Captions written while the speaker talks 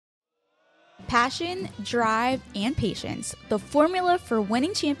Passion, drive, and patience, the formula for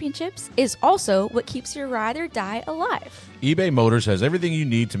winning championships, is also what keeps your ride or die alive. eBay Motors has everything you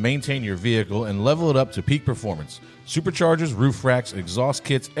need to maintain your vehicle and level it up to peak performance. Superchargers, roof racks, exhaust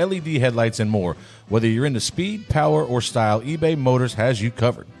kits, LED headlights, and more. Whether you're into speed, power, or style, eBay Motors has you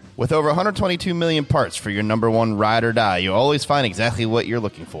covered. With over 122 million parts for your number one ride or die, you'll always find exactly what you're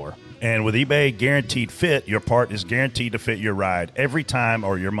looking for. And with eBay Guaranteed Fit, your part is guaranteed to fit your ride every time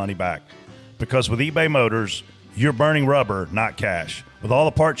or your money back. Because with eBay Motors, you're burning rubber, not cash. With all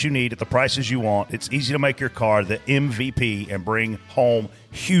the parts you need at the prices you want, it's easy to make your car the MVP and bring home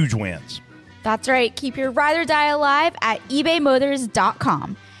huge wins. That's right. Keep your ride or die alive at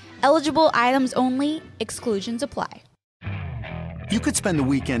ebaymotors.com. Eligible items only. Exclusions apply. You could spend the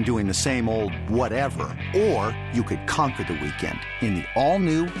weekend doing the same old whatever, or you could conquer the weekend in the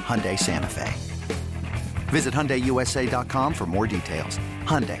all-new Hyundai Santa Fe. Visit HyundaiUSA.com for more details.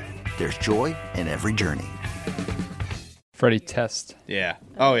 Hyundai, there's joy in every journey. Freddie, test. Yeah.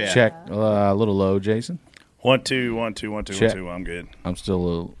 Oh, yeah. Check. A little low, Jason. 1 2 1 2 1 2 1 2. I'm good. I'm still a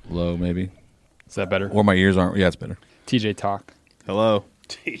little low, maybe. Is that better? Or my ears aren't. Yeah, it's better. TJ talk. Hello.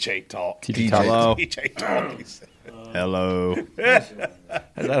 TJ talk. TJ talk. Hello. TJ talk. He said. Hello. How does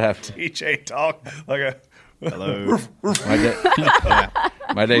that have to? TJ talk. Like a Hello.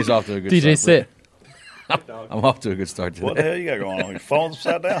 My day's off to a good TJ start. sit. I'm off to a good start today. what the hell you got going on? Your phone's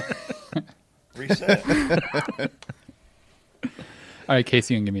upside down. Reset. All right,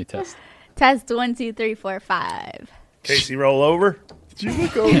 Casey, you can give me a test. Test 1, 2, 3, 4, 5. Casey, roll over. Did you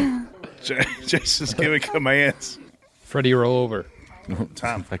look over? Jason's giving commands. Freddie, roll over.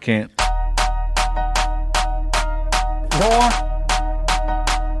 Time. I can't.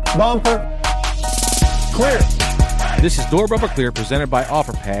 Bumper clear. This is Door Bumper Clear presented by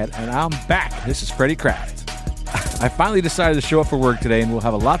OfferPad, and I'm back. This is Freddie Kraft. I finally decided to show up for work today, and we'll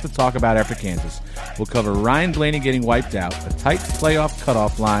have a lot to talk about after Kansas. We'll cover Ryan Blaney getting wiped out, a tight playoff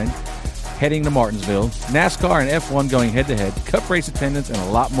cutoff line heading to Martinsville, NASCAR and F1 going head-to-head, Cup race attendance, and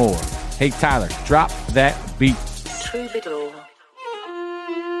a lot more. Hey, Tyler, drop that beat. Troubadour.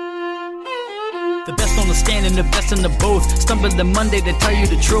 The best on the stand and the best in the booth. Stumbling Monday to tell you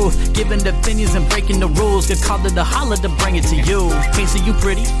the truth. Giving opinions and breaking the rules. Get called to the holler to bring it to you. Casey, you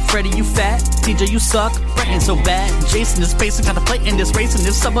pretty. Freddie, you fat. TJ, you suck. Brandon, so bad. Jason is pacing, contemplating this race. And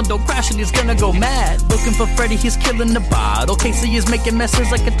if someone don't crash it, he's gonna go mad. Looking for Freddie, he's killing the bottle. Casey is making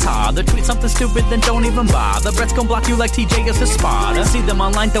messes like a toddler. Tweet something stupid, then don't even bother. Brett's gonna block you like TJ is his spotter. See them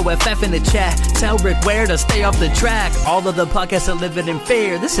online, throw FF in the chat. Tell Rick where to stay off the track. All of the podcasts are living in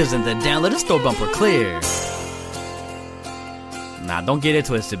fear. This isn't the download, it's Door Bumper Clear. Nah, don't get it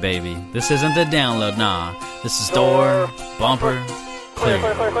twisted, baby. This isn't the download, nah. This is Door Bumper Clear.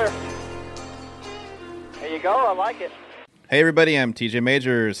 There you go. I like it. Hey, everybody. I'm TJ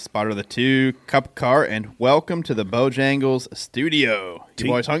Majors, spotter of the 2 Cup Car, and welcome to the Bojangles studio. You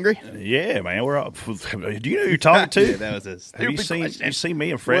boys hungry? Yeah, man. We're up. Do you know who you're talking to? Yeah, that was a stupid question. You seen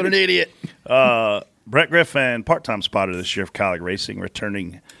me and Freddie? What an idiot. Brett Griffin, part-time spotter this year of Colic Racing,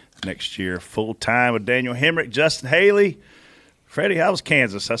 returning next year full-time with Daniel Hemrick, Justin Haley. Freddie, how was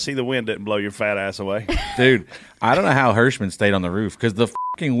Kansas? I see the wind didn't blow your fat ass away. Dude, I don't know how Hirschman stayed on the roof because the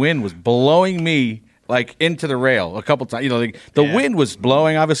fucking wind was blowing me like into the rail a couple times. You know, like, the wind was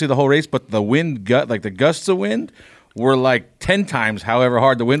blowing obviously the whole race, but the wind the gusts of wind were like 10 times however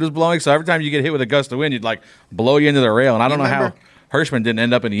hard the wind was blowing. So every time you get hit with a gust of wind, you'd like blow you into the rail. And I don't know how Hirschman didn't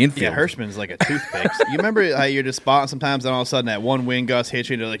end up in the infield. Yeah, Hirschman's like a toothpick. You remember how you're just spotting sometimes, and all of a sudden that one wind gust hits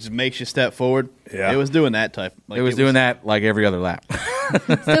you and it like just makes you step forward? Yeah. It was doing that type. Like, it was doing that like every other lap.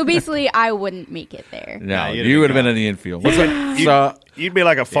 So basically, I wouldn't make it there. No, you'd you would have have been in the infield. You'd be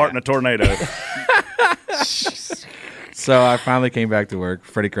like a fart in a tornado. So I finally came back to work.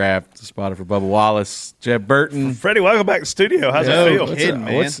 Freddie Kraft, spotter for Bubba Wallace, Jeb Burton. Freddie, welcome back to the studio. How's it feel? Kidding,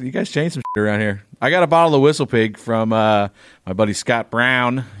 man. You guys changed some shit around here. I got a bottle of Whistle Pig from my buddy Scott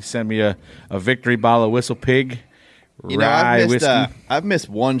Brown. He sent me a victory bottle of Whistle Pig. You know, Rye whiskey. I've missed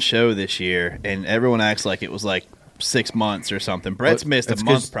one show this year, and everyone acts like it was like 6 months or something. Brett's missed a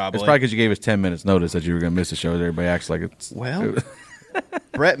month probably. It's probably because you gave us 10 minutes notice that you were going to miss a show. Everybody acts like it's... Well,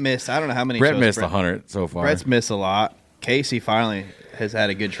 Brett missed, I don't know how many Brett shows. missed 100 so far. Brett's missed a lot. Casey finally has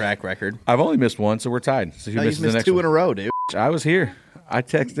had a good track record. I've only missed one, so we're tied. So He's missed 2 in a row, dude. I was here. I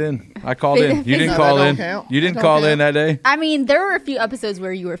texted in. I called in. You didn't No, call that in. don't count. You That didn't don't call count. in that day. I mean, there were a few episodes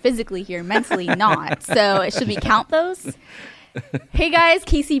where you were physically here, mentally not. So should we count those? Hey guys,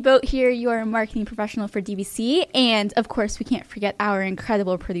 Casey Boat here. You are a marketing professional for DBC. And of course, we can't forget our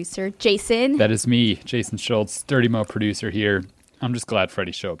incredible producer, Jason. That is me, Jason Schultz, Dirty Mo producer here. I'm just glad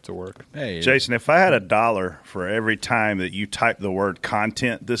Freddie showed up to work. Hey, Jason, if I had $1 for every time that you type the word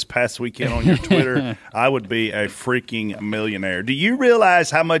content this past weekend on your Twitter, I would be a freaking millionaire. Do you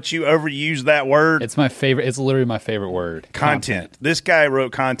realize how much you overuse that word? It's my favorite. It's literally my favorite word. Content. This guy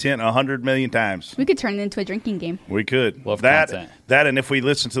wrote content 100 million times. We could turn it into a drinking game. We could. Love that, content. That, and if we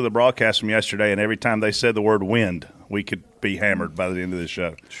listened to the broadcast from yesterday, and every time they said the word wind, we could be hammered by the end of the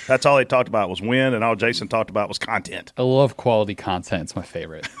show. That's all they talked about was wind, and all Jason talked about was content. I love quality content. It's my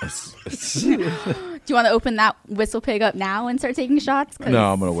favorite. Do you want to open that Whistle Pig up now and start taking shots?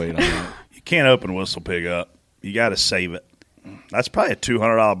 no, I'm going to wait on that. You can't open Whistle Pig up. You got to save it. That's probably a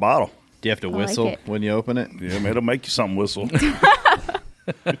 $200 bottle. Do you have to like whistle it. when you open it? Yeah, man, it'll make you something whistle.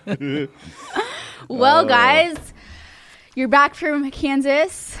 Well, guys, you're back from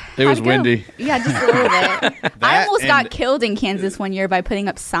Kansas. It was How'd go? windy. Yeah, just a little bit. I almost got and- killed in Kansas one year by putting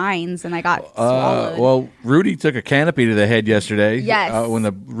up signs, and I got swallowed. Well, Rudy took a canopy to the head yesterday. Yes. When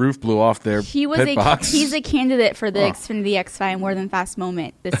the roof blew off their pit box. He's a candidate for the Xfinity X5 More Than Fast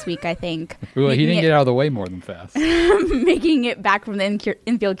moment this week, I think. Well, he Making didn't it- get out of the way more than fast. making it back from the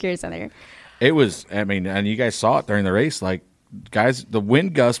infield care center. It was, I mean, and you guys saw it during the race. Like, guys, the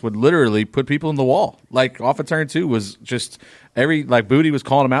wind gust would literally put people in the wall. Like, off of turn 2 was just Booty was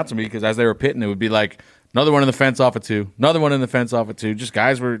calling them out to me because as they were pitting, it would be like, another one in the fence off of 2, another one in the fence off of 2. Just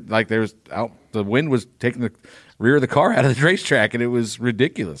guys were like, the wind was taking the rear of the car out of the racetrack, and it was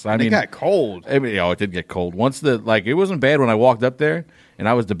ridiculous. I mean, It got cold. I mean, it did get cold. Once it wasn't bad when I walked up there, and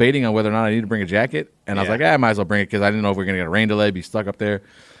I was debating on whether or not I needed to bring a jacket, and I was like, I might as well bring it because I didn't know if we were going to get a rain delay, be stuck up there.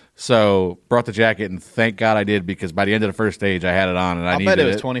 So brought the jacket, and thank God I did because by the end of the first stage, I had it on, and I I'll needed bet it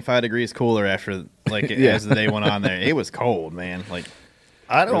was 25 degrees cooler after, as the day went on there. It was cold, man.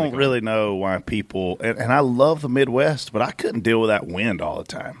 I don't really know why people, and I love the Midwest, but I couldn't deal with that wind all the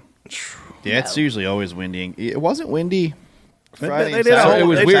time. Yeah, it's usually always windy. It wasn't windy Friday They and did a Saturday. whole- it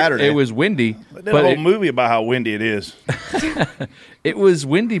was they- weird. Saturday. It was windy, They did a but whole movie about how windy it is. it was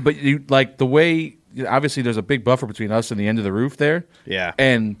windy. But you like the way. Obviously, there's a big buffer between us and the end of the roof there. Yeah.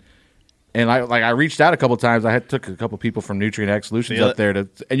 and I reached out a couple times. I took a couple people from Nutrient X Solutions Feel up it. there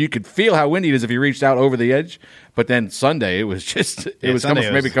and you could feel how windy it is if you reached out over the edge. But then Sunday, it was just it was Sunday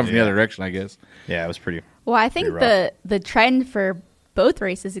coming maybe was- coming from the yeah. other direction, I guess. Yeah, it was pretty. Well, I think Pretty the trend for both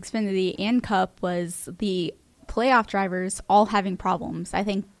races, Xfinity and Cup, was the playoff drivers all having problems. I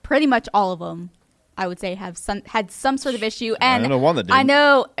think pretty much all of them, I would say, had some sort of issue. And I know one that didn't. I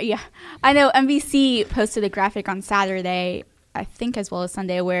know NBC posted a graphic on Saturday, I think as well as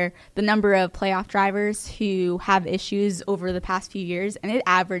Sunday, where the number of playoff drivers who have issues over the past few years, and it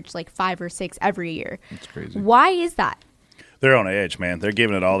averaged like 5 or 6 every year. It's crazy. Why is that? They're on edge, man. They're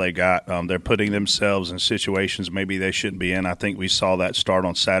giving it all they got. They're putting themselves in situations maybe they shouldn't be in. I think we saw that start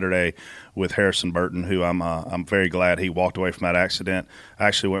on Saturday with Harrison Burton, who I'm very glad he walked away from that accident. I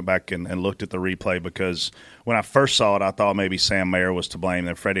actually went back and looked at the replay because when I first saw it, I thought maybe Sam Mayer was to blame.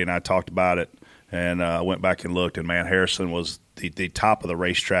 Then Freddie and I talked about it, and I went back and looked, and, man, Harrison was the top of the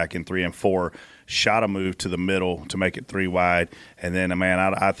racetrack in 3 and 4. Shot a move to the middle to make it 3 wide, and then, man,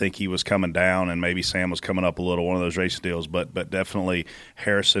 I think he was coming down, and maybe Sam was coming up a little, one of those race deals, but definitely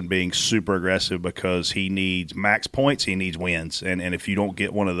Harrison being super aggressive because he needs max points, he needs wins, and if you don't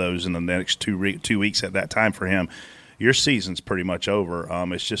get one of those in the next 2 weeks at that time for him, your season's pretty much over.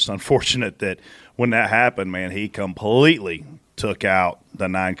 It's just unfortunate that when that happened, man, he completely took out the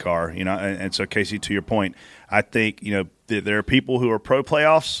 9 car, and so, Casey, to your point, I think, there are people who are pro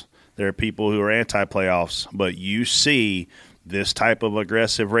playoffs, there are people who are anti-playoffs, but you see this type of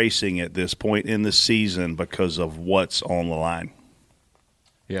aggressive racing at this point in the season because of what's on the line.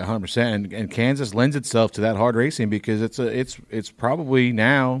 Yeah, 100%. And Kansas lends itself to that hard racing because it's probably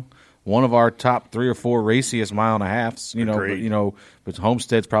now one of our top 3 or 4 raciest mile and a halves. Agreed. But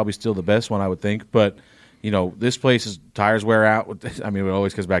Homestead's probably still the best one, I would think. But this place tires wear out. I mean, it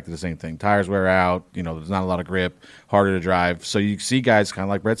always comes back to the same thing. Tires wear out. There's not a lot of grip, harder to drive. So you see guys kind of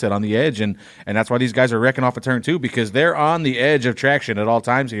like Brett said on the edge, and that's why these guys are wrecking off a turn 2 because they're on the edge of traction at all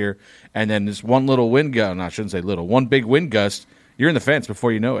times here. And then this one little wind gust, I shouldn't say little, one big wind gust, you're in the fence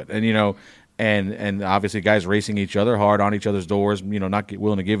before you know it. And and obviously guys racing each other hard on each other's doors. Not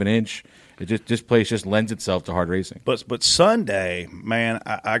willing to give an inch. This place just lends itself to hard racing. But Sunday, man,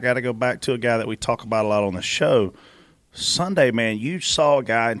 I got to go back to a guy that we talk about a lot on the show. Sunday, man, you saw a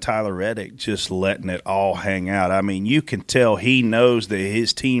guy in Tyler Reddick just letting it all hang out. I mean, you can tell he knows that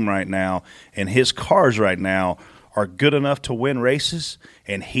his team right now and his cars right now are good enough to win races,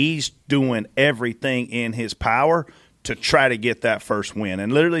 and he's doing everything in his power to try to get that first win.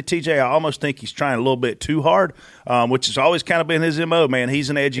 And literally, TJ, I almost think he's trying a little bit too hard, which has always kind of been his MO, man.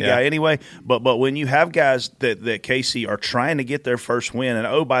 He's an edgy guy anyway. But when you have guys that Casey are trying to get their first win, and,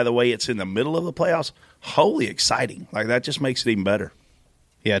 oh, by the way, it's in the middle of the playoffs, holy exciting. Like, that just makes it even better.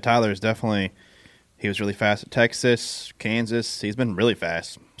 Yeah, Tyler's definitely – he was really fast at Texas, Kansas. He's been really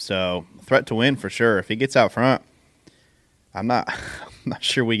fast. So, threat to win for sure. If he gets out front, I'm not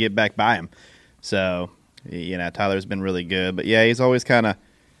sure we get back by him. So – Tyler's been really good. But, yeah, he's always kind of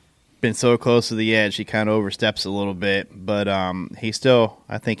been so close to the edge. He kind of oversteps a little bit. But I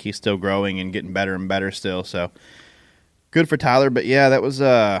think he's still growing and getting better and better still. So, good for Tyler. But, yeah, that was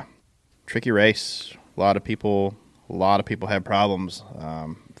a tricky race. A lot of people had problems,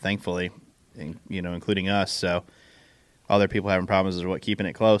 thankfully, including us. So, other people having problems is keeping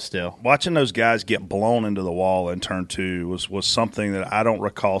it close still. Watching those guys get blown into the wall in turn 2 was something that I don't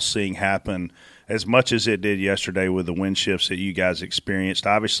recall seeing happen as much as it did yesterday with the wind shifts that you guys experienced.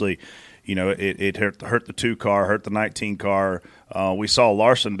 Obviously, it hurt the 2 car, hurt the 19 car. We saw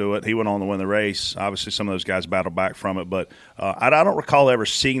Larson do it. He went on to win the race. Obviously, some of those guys battled back from it. But I don't recall ever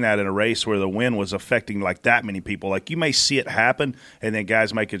seeing that in a race where the wind was affecting like that many people. Like, you may see it happen and then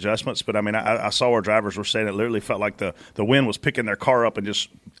guys make adjustments. But, I mean, I saw where drivers were saying it literally felt like the wind was picking their car up and just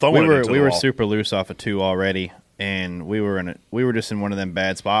throwing it into the wall. We were super loose off of 2 already. And we were just in one of them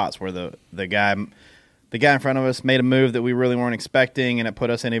bad spots where the guy in front of us made a move that we really weren't expecting, and it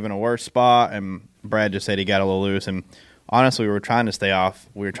put us in even a worse spot. And Brad just said he got a little loose. And honestly, we were trying to stay off.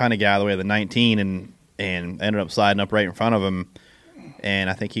 We were trying to get out of the way of the 19 and ended up sliding up right in front of him. And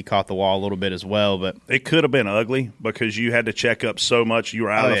I think he caught the wall a little bit as well. But it could have been ugly because you had to check up so much. You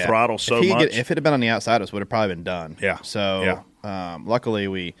were out of the throttle so much. If it had been on the outside, it would have probably been done. Yeah. So luckily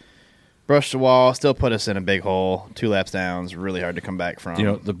we brushed the wall, still put us in a big hole. 2 laps down is really hard to come back from.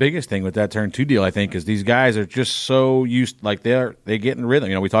 The biggest thing with that turn 2 deal, I think, is these guys are just so used, like they get in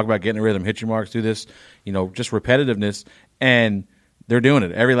rhythm. We talk about getting in rhythm, hit your marks, do this, just repetitiveness, and they're doing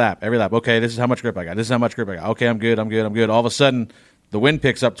it every lap. Okay, this is how much grip I got. This is how much grip I got. Okay, I'm good. All of a sudden, the wind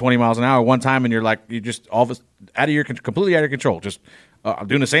picks up 20 miles an hour one time, and you're just completely out of control. Just I'm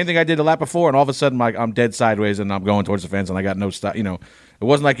doing the same thing I did the lap before, and all of a sudden, I'm dead sideways, and I'm going towards the fence, and I got no stop. It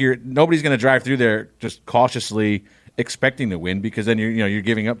wasn't like nobody's going to drive through there just cautiously expecting to win, because then you're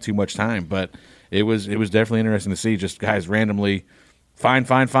giving up too much time. But it was definitely interesting to see just guys randomly fine.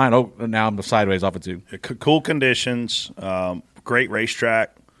 Oh, now I'm sideways off of 2. Cool conditions, great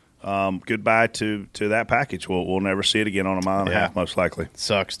racetrack. Goodbye to that package. We'll never see it again on a mile and a half, most likely.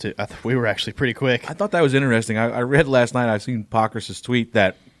 Sucks too. We were actually pretty quick. I thought that was interesting. I read last night. I've seen Pockrass's tweet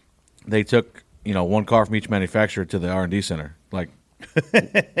that they took 1 car from each manufacturer to the R&D center. Like,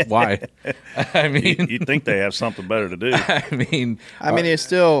 why? I mean, you'd think they have something better to do. I mean, it's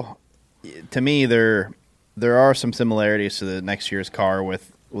still, to me, there are some similarities to the next year's car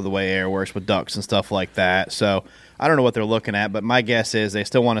with the way air works with ducts and stuff like that. So I don't know what they're looking at, but my guess is they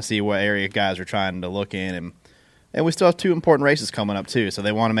still want to see what area guys are trying to look in, and we still have 2 important races coming up too. So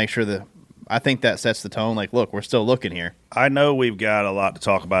they want to make sure that. I think that sets the tone. Like, look, we're still looking here. I know we've got a lot to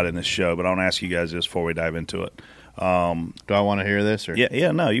talk about in this show, but I want to ask you guys this before we dive into it. Do I want to hear this? Or?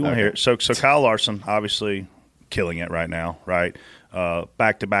 No, you want to hear it. So Kyle Larson, obviously killing it right now, right?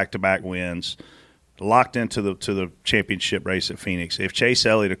 Back-to-back wins, locked into the championship race at Phoenix. If Chase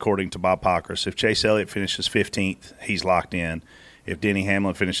Elliott, according to Bob Pockrass, if Chase Elliott finishes 15th, he's locked in. If Denny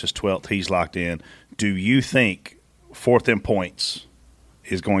Hamlin finishes 12th, he's locked in. Do you think 4th in points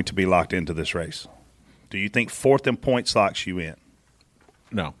is going to be locked into this race? Do you think 4th in points locks you in?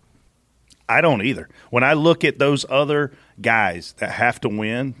 No. I don't either. When I look at those other guys that have to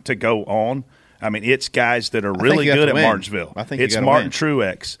win to go on, I mean, it's guys that are really good at Martinsville. I think it's Martin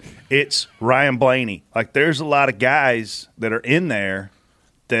Truex. It's Ryan Blaney. Like, there's a lot of guys that are in there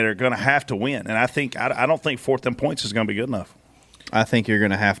that are going to have to win. And I don't think 4th in points is going to be good enough. I think you're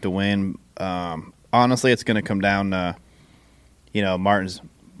going to have to win. Honestly, it's going to come down to,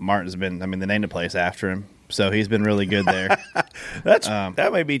 Martin's been, they named the place after him. So he's been really good there. That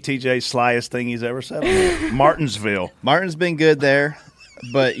may be TJ's slyest thing he's ever said. Martinsville. Martin's been good there,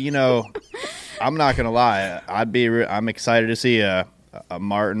 but I'm not gonna lie. I'm excited to see a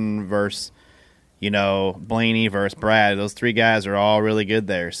Martin versus Blaney versus Brad. Those 3 guys are all really good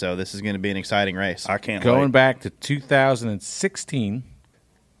there. So this is going to be an exciting race. I can't going wait. Back to 2016.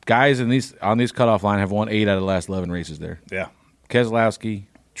 Guys on these cutoff line have won 8 out of the last 11 races there. Yeah. Keselowski,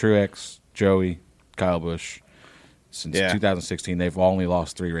 Truex, Joey, Kyle Busch. Since 2016, they've only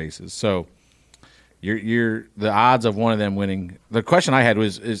lost 3 races. So you're the odds of one of them winning. The question I had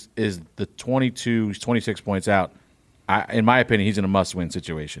was is the 26 points out in my opinion, he's in a must-win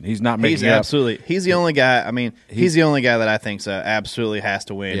situation. He's not making He's it up. absolutely. He's the only guy. I mean, he's the only guy that I think absolutely has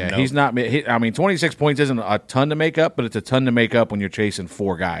to win. Yeah, he's not. I mean, 26 points isn't a ton to make up, but it's a ton to make up when you're chasing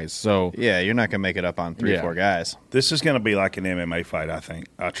 4 guys. So yeah, you're not going to make it up on 3-4 guys. This is going to be like an MMA fight, I think.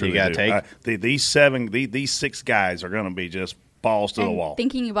 I truly gotta do. These 6 guys are going to be just balls to the wall.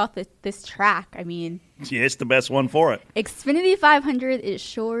 Thinking about this track, I mean, yeah, it's the best one for it. Xfinity 500 is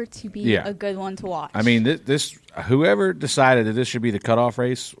sure to be a good one to watch. I mean, this whoever decided that this should be the cutoff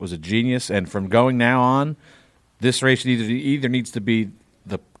race was a genius. And from going now on, this race either needs to be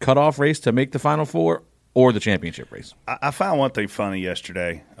the cutoff race to make the Final Four or the championship race. I found one thing funny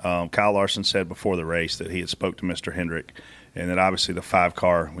yesterday. Kyle Larson said before the race that he had spoke to Mr. Hendrick, and that obviously the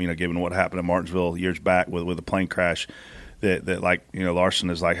 5-car, given what happened in Martinsville years back with the plane crash, that Larson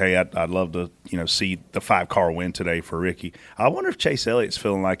is like, hey, I'd love to see the 5-car win today for Ricky. I wonder if Chase Elliott's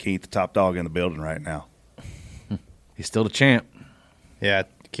feeling like he ain't the top dog in the building right now. He's still the champ. Yeah,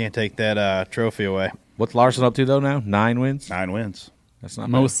 can't take that trophy away. What's Larson up to though now? 9 wins. 9 wins. That's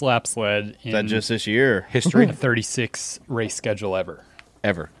not Most laps led in Is that just this year? history. a 36 race schedule ever.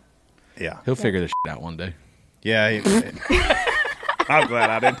 Yeah. He'll figure this shit out one day. Yeah. I'm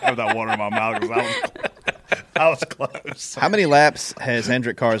glad I didn't have that water in my mouth because I was close. How many laps has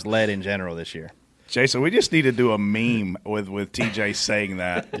Hendrick cars led in general this year? Jason, we just need to do a meme with TJ saying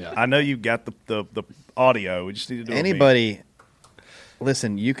that. Yeah. I know you've got the audio. We just need to do Anybody,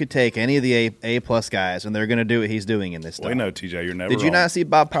 listen, you could take any of the A-plus guys, and they're going to do what he's doing in this a stuff. meme. We know, TJ, you're never Did you wrong. not see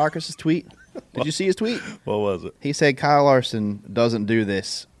Bob Parker's tweet? Did you see his tweet? What was it? He said Kyle Larson doesn't do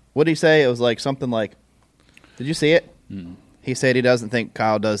this. What did he say? It was like something like, did you see it? He said he doesn't think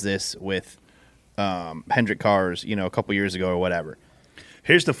Kyle does this with Hendrick cars, a couple years ago or whatever.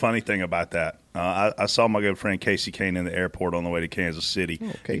 Here's the funny thing about that. I saw my good friend Casey Kane in the airport on the way to Kansas City.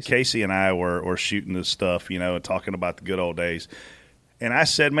 Oh, Casey. And Casey and I were shooting this stuff, and talking about the good old days. And I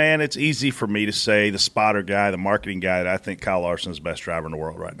said, man, it's easy for me to say the spotter guy, the marketing guy, that I think Kyle Larson is the best driver in the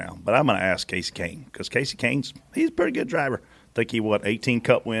world right now. But I'm going to ask Casey Kane because Casey Kane's he's a pretty good driver. I think he 18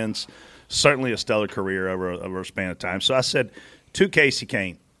 Cup wins, certainly a stellar career over a span of time. So I said to Casey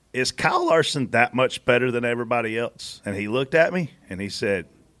Kane, is Kyle Larson that much better than everybody else? And he looked at me and he said,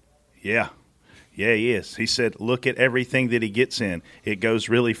 yeah, he is. He said, look at everything that he gets in. It goes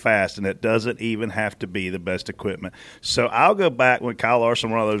really fast, and it doesn't even have to be the best equipment. So I'll go back when Kyle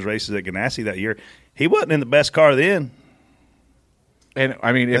Larson won one of those races at Ganassi that year. He wasn't in the best car then. And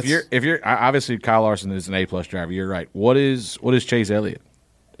I mean, if you're obviously Kyle Larson is an A-plus driver. You're right. What is Chase Elliott?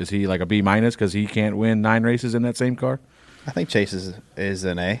 Is he like a B- because he can't win 9 races in that same car? I think Chase is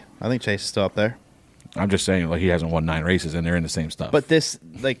an A. I think Chase is still up there. I'm just saying, like, he hasn't won 9 races, and they're in the same stuff. But this,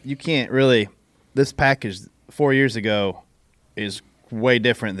 you can't really – this package 4 years ago is way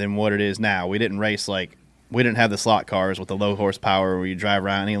different than what it is now. We didn't race we didn't have the slot cars with the low horsepower where you drive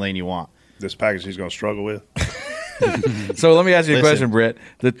around any lane you want. This package he's going to struggle with. So let me ask you a question, Brett.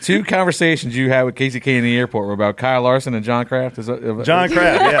 The 2 conversations you had with Casey Kane in the airport were about Kyle Larson and John Kraft? John Kraft,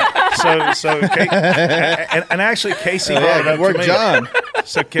 yeah. So and actually Casey brought it up to me. John.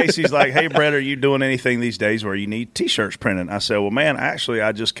 So Casey's like, hey, Brett, are you doing anything these days where you need T-shirts printed? I said, well, man, actually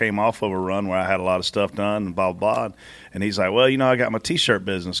I just came off of a run where I had a lot of stuff done and blah, blah, blah. And he's like, well, I got my T-shirt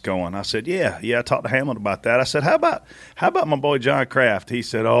business going. I said, yeah, I talked to Hamlin about that. I said, how about my boy John Kraft? He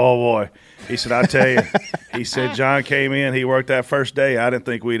said, oh, boy. He said, I tell you. He said, John came in. He worked that first day. I didn't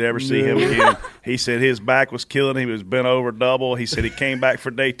think we'd ever see him again. He said his back was killing him. He was bent over double. He said he came back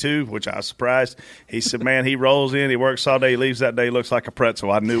for day 2, which I was surprised. He said, man, he rolls in. He works all day. He leaves that day, looks like a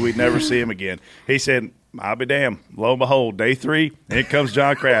pretzel. I knew we'd never see him again. He said, I'll be damned. Lo and behold, day 3, here comes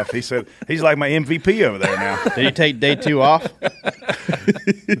John Kraft. He said, he's like my MVP over there now. Did he take day 2 off?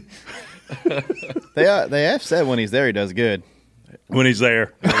 They have said when he's there he does good. When he's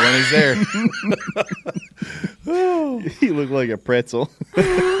there. When he's there. He looked like a pretzel.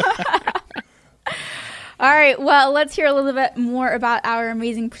 All right, well, let's hear a little bit more about our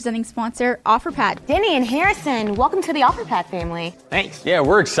amazing presenting sponsor, OfferPad. Denny and Harrison, welcome to the OfferPad family. Thanks. Yeah,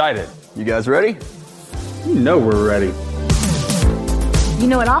 we're excited. You guys ready? You know we're ready. You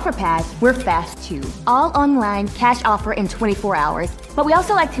know, at OfferPad, we're fast too. All online, cash offer in 24 hours. But we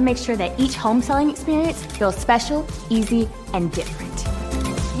also like to make sure that each home selling experience feels special, easy, and different.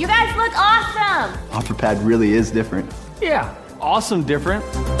 You guys look awesome! OfferPad really is different. Yeah, awesome different.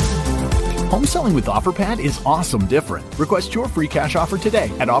 Home selling with OfferPad is awesome different. Request your free cash offer today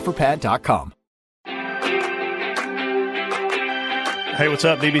at OfferPad.com. Hey, what's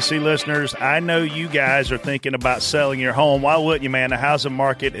up, DBC listeners? I know you guys are thinking about selling your home. Why wouldn't you, man? The housing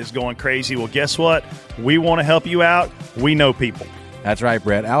market is going crazy. Well, guess what? We want to help you out. We know people. That's right,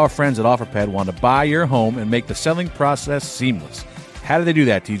 Brett. Our friends at OfferPad want to buy your home and make the selling process seamless. How do they do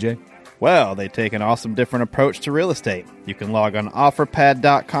that, TJ? Well, they take an awesome different approach to real estate. You can log on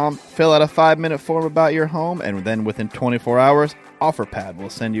OfferPad.com, fill out a 5-minute form about your home, and then within 24 hours, OfferPad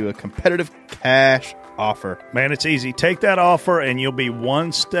will send you a competitive cash offer. Man, it's easy. Take that offer and you'll be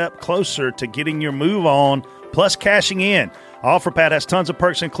one step closer to getting your move on, plus cashing in. OfferPad has tons of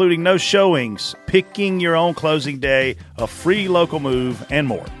perks, including no showings, picking your own closing day, a free local move, and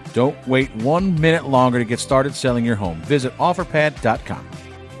more. Don't wait 1 minute longer to get started selling your home. Visit OfferPad.com.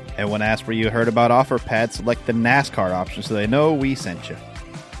 And when asked where you heard about OfferPad, select the NASCAR option so they know we sent you.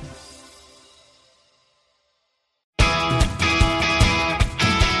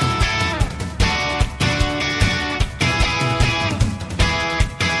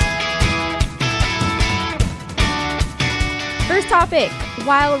 First topic.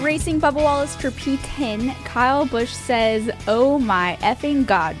 While racing Bubba Wallace for P10, Kyle Busch says, "Oh my effing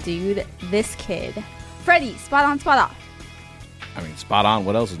God, dude, this kid." Freddie, spot on, spot off. I mean, spot on.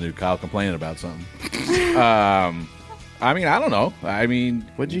 What else is new? Kyle complaining about something. I mean, I don't know. I mean,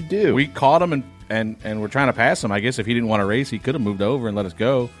 what'd you do? We caught him and we're trying to pass him. I guess if he didn't want to race, he could have moved over and let us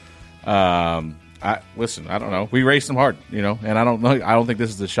go. Listen, I don't know. We raced him hard, and I don't know. I don't think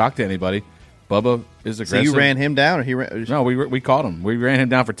this is a shock to anybody. Bubba is aggressive. So you ran him down, or he ran? No, we caught him. We ran him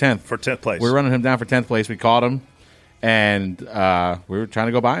down for 10th. For 10th place. We were running him down for 10th place. We caught him, and we were trying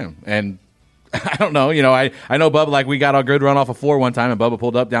to go by him. And I don't know. I know Bubba, like, we got a good run off of 4 one time, and Bubba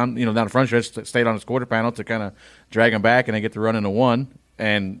pulled up down the front stretch, stayed on his quarter panel to kind of drag him back, and then get to run into 1.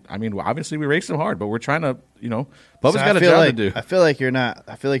 And, I mean, obviously we raced him hard, but we're trying to, Bubba's got a job to do. I feel like you're not.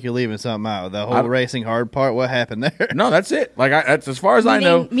 I feel like you're leaving something out. The whole racing hard part, what happened there? No, that's it. Like, that's as far as I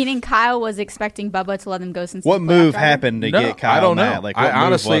know. Meaning Kyle was expecting Bubba to let him go since what move happened to get Kyle I don't know. mad? Like, what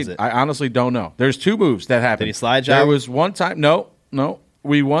move was it? I honestly don't know. There's 2 moves that happened. Did he slide job? There was one time. No.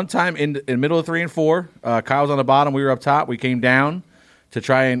 We one time in the middle of 3 and 4. Kyle's on the bottom. We were up top. We came down to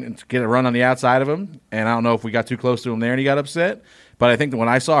try and get a run on the outside of him. And I don't know if we got too close to him there and he got upset. But I think that when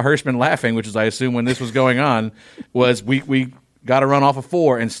I saw Hirschman laughing, which is I assume when this was going on, was we got a run off of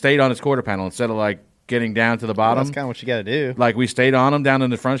 4 and stayed on his quarter panel instead of like getting down to the bottom. Well, that's kind of what you got to do. Like, we stayed on him down in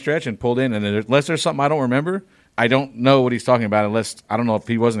the front stretch and pulled in. And unless there's something I don't remember, I don't know what he's talking about. Unless I don't know if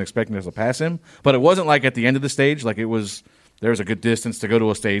he wasn't expecting us to pass him. But it wasn't like at the end of the stage. Like, it was. There was a good distance to go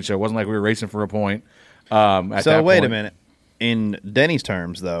to a stage, so it wasn't like we were racing for a point. So wait a minute. In Denny's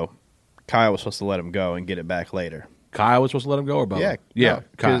terms, though, Kyle was supposed to let him go and get it back later. Kyle was supposed to let him go, or Bubba? Yeah.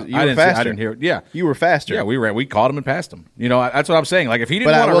 Kyle. You were faster. I didn't hear it. Yeah, you were faster. Yeah, we caught him and passed him. That's what I'm saying. Like, if he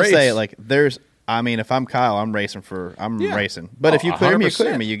didn't want to race, but I will say, like, there's. I mean, if I'm Kyle, I'm racing. But if you clear me, you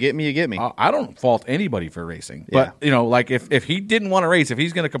clear me. You get me, you get me. I don't fault anybody for racing. Yeah. But, like, if he didn't want to race, if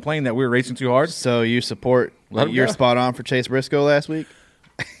he's going to complain that we were racing too hard. So you support, you're spot on for Chase Briscoe last week?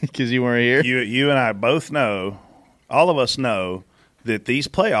 Because you weren't here? You and I both know, all of us know, that these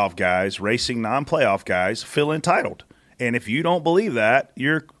playoff guys, racing non-playoff guys, feel entitled. And if you don't believe that,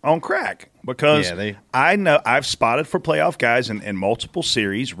 you're on crack. Because I know I've spotted for playoff guys in multiple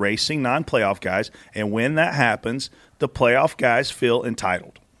series, racing non-playoff guys, and when that happens, the playoff guys feel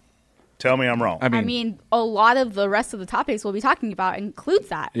entitled. Tell me I'm wrong. I mean, a lot of the rest of the topics we'll be talking about includes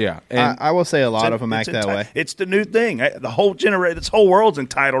that. Yeah. And I will say a lot of them act that way. It's the new thing. The whole this whole world's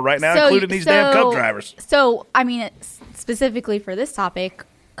entitled right now, including these damn Cup drivers. So, I mean, specifically for this topic,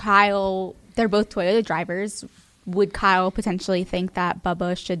 Kyle, they're both Toyota drivers. Would Kyle potentially think that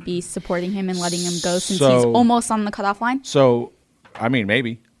Bubba should be supporting him and letting him go since he's almost on the cutoff line? So, I mean,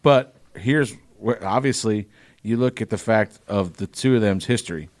 maybe. But here's where, obviously, you look at the fact of the 2 of them's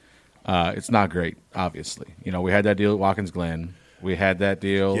history. It's not great, obviously. We had that deal at Watkins Glen. We had that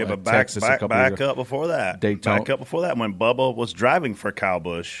deal at Texas a couple years ago. Back up before that. Daytona. Back up before that when Bubba was driving for Kyle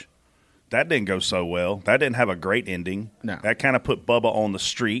Busch. That didn't go so well. That didn't have a great ending. No. That kind of put Bubba on the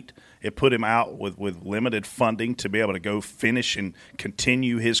street. It put him out with limited funding to be able to go finish and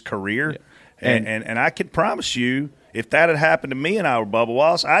continue his career. Yeah. And I can promise you, if that had happened to me and I were Bubba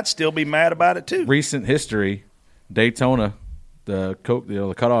Wallace, I'd still be mad about it too. Recent history, Daytona, the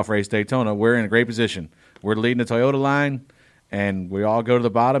cutoff race, Daytona, we're in a great position. We're leading the Toyota line, and we all go to the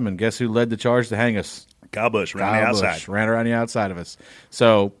bottom, and guess who led the charge to hang us? Kyle Busch ran the outside. Ran around the outside of us.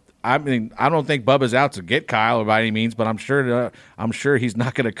 So, I mean, I don't think Bubba's out to get Kyle by any means, but I'm sure he's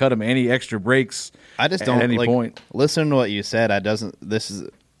not going to cut him any extra breaks. I just don't at any point. Listen to what you said.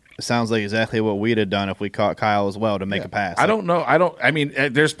 It sounds like exactly what we'd have done if we caught Kyle as well to make a pass. I don't know. I mean,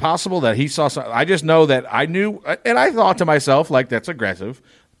 there's possible that he saw something. I just know that I knew, and I thought to myself, like, that's aggressive.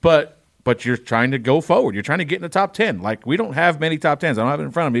 But but you're trying to go forward. You're trying to get in the top 10. Like, we don't have many top 10s. I don't have it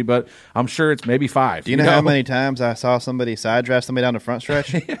in front of me, but I'm sure it's maybe 5. Do you know how many times I saw somebody side draft somebody down the front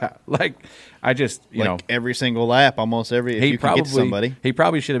stretch? Yeah, like I just, you know, every single lap, almost every. If you can get to somebody, he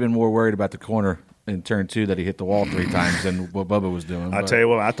probably should have been more worried about the corner in turn 2 that he hit the wall 3 times than what Bubba was doing. I tell you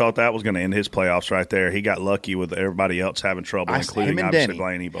what, I thought that was going to end his playoffs right there. He got lucky with everybody else having trouble, including obviously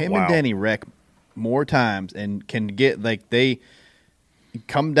Blaney. But and Denny wreck more times and can get they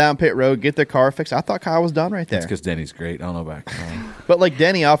come down pit road, get their car fixed. I thought Kyle was done right there. That's because Denny's great. I don't know about Kyle. But like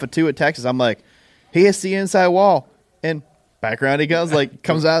Denny off of 2 at Texas, I'm like, he hits the inside wall and back around he goes, like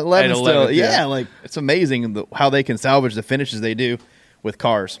comes out 11 still. Yeah, like it's amazing how they can salvage the finishes they do with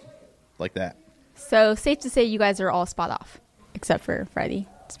cars like that. So safe to say you guys are all spot off, except for Freddie.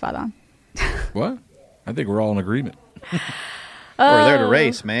 Spot on. What? I think we're all in agreement. We're there to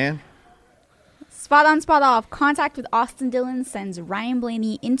race, man. Spot on, spot off. Contact with Austin Dillon sends Ryan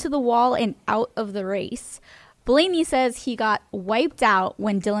Blaney into the wall and out of the race. Blaney says he got wiped out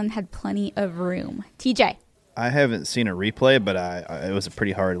when Dillon had plenty of room. TJ. I haven't seen a replay, but it was a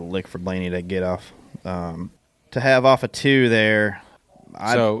pretty hard lick for Blaney to get off. To have off a 2 there,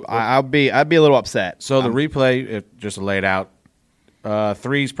 I'd be a little upset. So the replay, just to lay it out,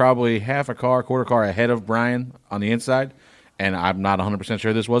 3's probably half a car, quarter car ahead of Brian on the inside, and I'm not 100%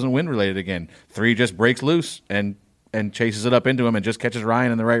 sure this wasn't wind related again. 3 just breaks loose and chases it up into him and just catches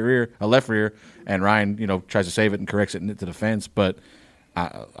Ryan in the left rear, and Ryan tries to save it and corrects it into the fence, but.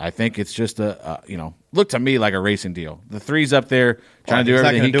 I think it's just looked to me like a racing deal. The 3's up there trying to do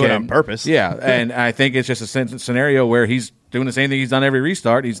everything he can. Do it on purpose. Yeah, and I think it's just a scenario where he's doing the same thing he's done every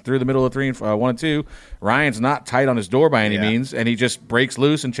restart. He's through the middle of 1 and 2. Ryan's not tight on his door by any means, and he just breaks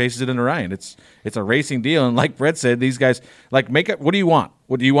loose and chases it into Ryan. It's a racing deal, and like Brett said, these guys make it. What do you want?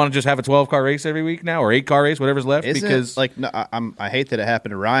 What do you want to just have a 12-car race every week now, or 8-car race, whatever's left? I hate that it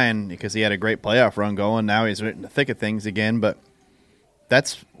happened to Ryan because he had a great playoff run going. Now he's in the thick of things again, but.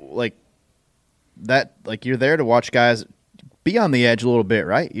 That's you're there to watch guys be on the edge a little bit,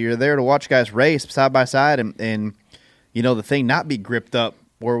 right? You're there to watch guys race side by side and the thing not be gripped up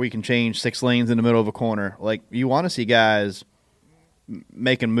where we can change 6 lanes in the middle of a corner. Like, you want to see guys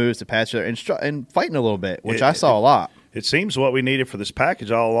making moves to pass each other and fighting a little bit, which I saw a lot. It seems what we needed for this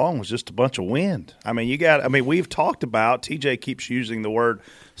package all along was just a bunch of wind. We've talked about, TJ keeps using the word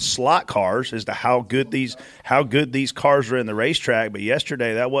slot cars as to how good these cars are in the racetrack, but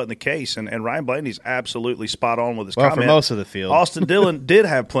yesterday that wasn't the case, and Ryan Blaney's absolutely spot on with his comment. For most of the field. Austin Dillon did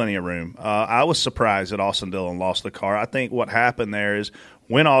have plenty of room. I was surprised that Austin Dillon lost the car. I think what happened there is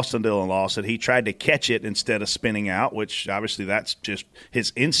when Austin Dillon lost it, he tried to catch it instead of spinning out, which obviously that's just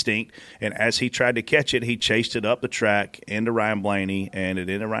his instinct. And as he tried to catch it, he chased it up the track into Ryan Blaney, and it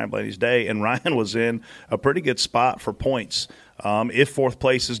ended Ryan Blaney's day. And Ryan was in a pretty good spot for points. If 4th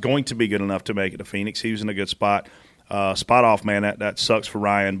place is going to be good enough to make it to Phoenix, he was in a good spot. Spot off, man. That sucks for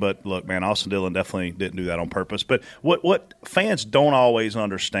Ryan. But, look, man, Austin Dillon definitely didn't do that on purpose. But what fans don't always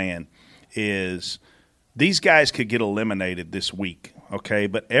understand is these guys could get eliminated this week. Okay,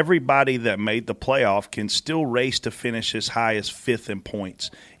 but everybody that made the playoff can still race to finish as high as 5th in points.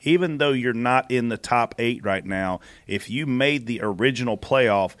 Even though you're not in the top 8 right now, if you made the original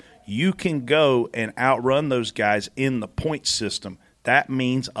playoff, you can go and outrun those guys in the point system. That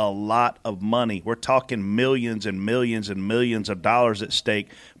means a lot of money. We're talking millions and millions and millions of dollars at stake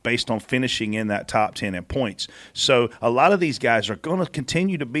based on finishing in that top 10 in points. So a lot of these guys are going to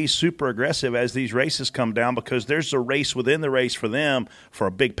continue to be super aggressive as these races come down because there's a race within the race for them for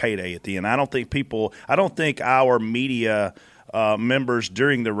a big payday at the end. I don't think our media members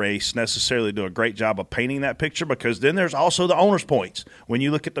during the race necessarily do a great job of painting that picture because then there's also the owner's points. When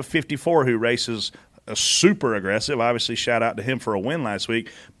you look at the 54 who races super aggressive. Obviously, shout out to him for a win last week.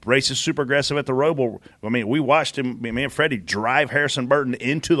 Races super aggressive at the Roval. I mean, we watched him, me and Freddie, drive Harrison Burton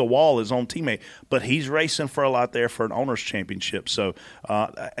into the wall, his own teammate. But he's racing for a lot there for an owner's championship. So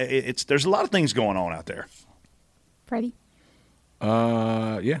there's a lot of things going on out there. Freddie?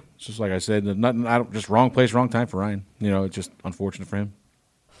 Yeah, it's just like I said, just wrong place, wrong time for Ryan. It's just unfortunate for him.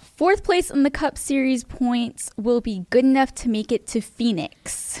 4th place in the Cup Series points will be good enough to make it to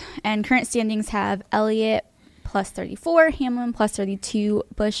Phoenix. And current standings have Elliott plus 34, Hamlin plus 32,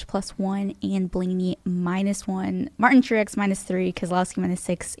 Busch plus 1, and Blaney minus 1. Martin Truex minus 3, Keselowski minus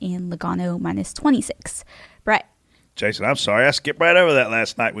 6, and Logano minus 26. Brett. Jason, I'm sorry. I skipped right over that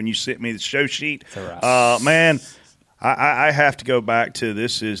last night when you sent me the show sheet. Man, I have to go back to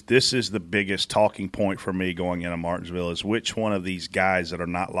this is the biggest talking point for me going into Martinsville is which one of these guys that are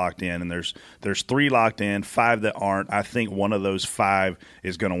not locked in, and there's 3 locked in, 5 that aren't. I think one of those 5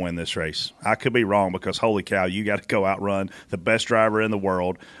 is going to win this race. I could be wrong because holy cow, you got to go outrun the best driver in the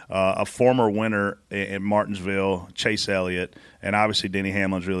world, a former winner in Martinsville, Chase Elliott, and obviously Denny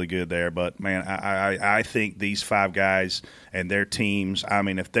Hamlin's really good there. But man, I think these 5 guys and their teams. I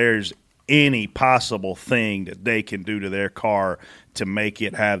mean, if there's any possible thing that they can do to their car to make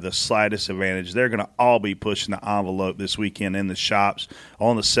it have the slightest advantage, they're going to all be pushing the envelope this weekend in the shops,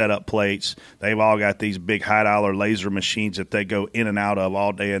 on the setup plates. They've all got these big high-dollar laser machines that they go in and out of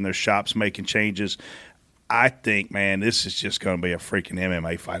all day in their shops making changes. I think, man, this is just going to be a freaking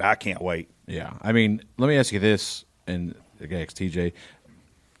MMA fight. I can't wait. Yeah. I mean, let me ask you this, and again, TJ.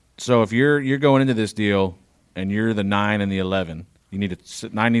 So if you're going into this deal and you're the 9 and the 11, 9 needs a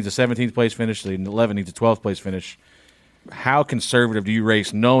 17th place finish, the 11 needs a 12th place finish. How conservative do you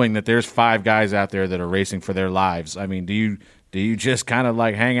race, knowing that there's 5 guys out there that are racing for their lives? I mean, do you just kind of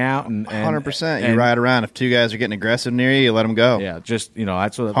like hang out and 100%? You ride around. If 2 guys are getting aggressive near you let them go. Yeah, just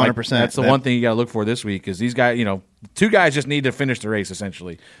that's what 100%. That's the one thing you got to look for this week is these guys. 2 guys just need to finish the race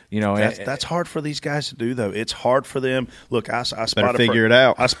essentially. That's hard for these guys to do though. It's hard for them. Look, I spotted figure it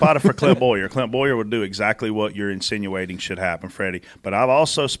out. I spotted for Clint Boyer. Clint Boyer would do exactly what you're insinuating should happen, Freddie. But I've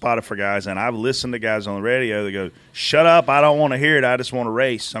also spotted for guys, and I've listened to guys on the radio that go, "Shut up! I don't want to hear it. I just want to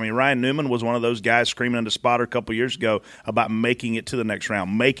race." I mean, Ryan Newman was one of those guys screaming into spotter a couple years ago about making it to the next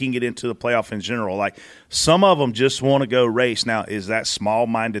round, making it into the playoff in general. Like some of them just want to go race. Now, is that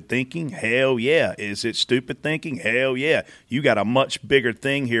small-minded thinking? Hell yeah. Is it stupid thinking? Hell yeah. You got a much bigger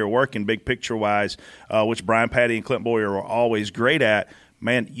thing here working big picture-wise, which Brian Patty and Clint Boyer are always great at.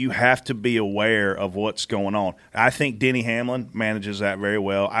 Man, you have to be aware of what's going on. I think Denny Hamlin manages that very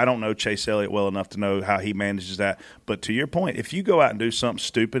well. I don't know Chase Elliott well enough to know how he manages that. But to your point, if you go out and do something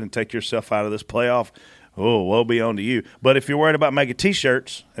stupid and take yourself out of this playoff, woe be on to you. But if you're worried about making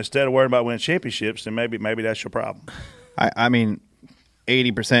T-shirts instead of worrying about winning championships, then maybe that's your problem. I mean,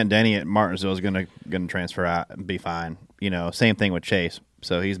 80% Denny at Martinsville is going to transfer out and be fine. Same thing with Chase.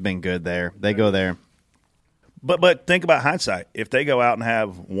 So he's been good there. They go there. But think about hindsight. If they go out and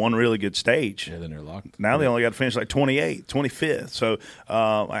have one really good stage, then they're locked. Now they only got to finish like 28th, 25th. So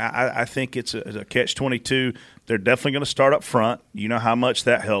I think it's a catch-22. They're definitely going to start up front. You know how much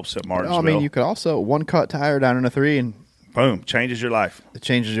that helps at Martinsville. I mean, you could also one cut tire down in a 3 and boom, changes your life. It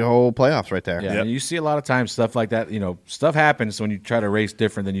changes your whole playoffs right there. Yeah, yep. You see a lot of times stuff like that. Stuff happens when you try to race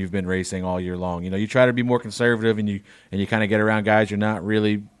different than you've been racing all year long. You try to be more conservative and you kind of get around guys you're not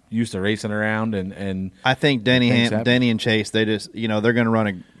really used to racing around. And I think Denny and Chase, they just they're going to run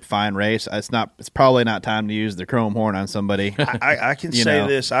a fine race. It's probably not time to use the chrome horn on somebody. I can say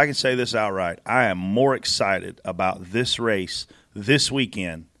this. I can say this outright. I am more excited about this race this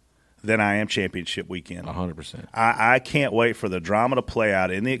weekend than I am championship weekend. 100%. I can't wait for the drama to play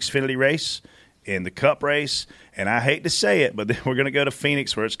out in the Xfinity race, in the Cup race, and I hate to say it, but then we're going to go to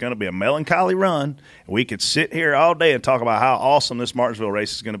Phoenix where it's going to be a melancholy run. We could sit here all day and talk about how awesome this Martinsville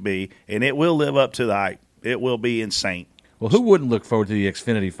race is going to be, and it will live up to the hype. It will be insane. Well, who wouldn't look forward to the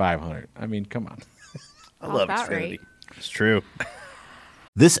Xfinity 500? I mean, come on. I love Xfinity. Right. It's true.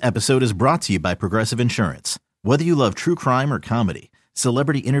 This episode is brought to you by Progressive Insurance. Whether you love true crime or comedy,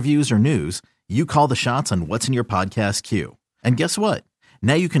 celebrity interviews or news, you call the shots on what's in your podcast queue. And guess what?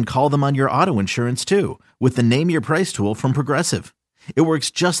 Now you can call them on your auto insurance too with the Name Your Price tool from Progressive. It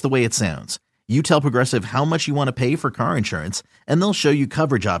works just the way it sounds. You tell Progressive how much you want to pay for car insurance, and they'll show you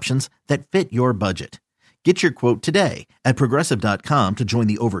coverage options that fit your budget. Get your quote today at Progressive.com to join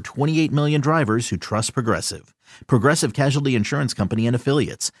the over 28 million drivers who trust Progressive. Progressive Casualty Insurance Company and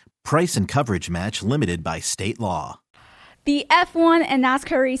Affiliates. Price and coverage match limited by state law. The F1 and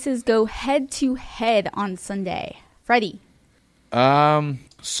NASCAR races go head-to-head on Sunday. Freddie.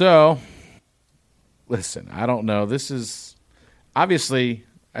 So, listen, I don't know. This is, obviously,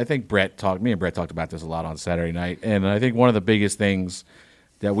 I think me and Brett talked about this a lot on Saturday night, and I think one of the biggest things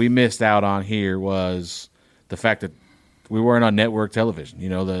that we missed out on here was the fact that we weren't on network television.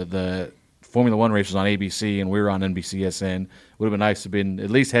 The Formula One race was on ABC, and we were on NBCSN. Would have been nice to have been at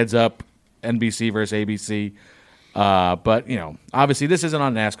least heads up NBC versus ABC. But, obviously this isn't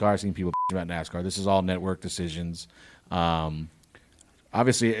on NASCAR. I've seen people about NASCAR. This is all network decisions.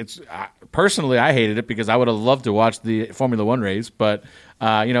 Obviously, personally, I hated it because I would have loved to watch the Formula One race. But,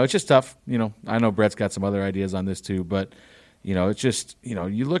 it's just tough. I know Brett's got some other ideas on this too. But, it's just,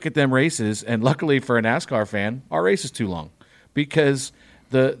 you look at them races, and luckily for a NASCAR fan, our race is too long because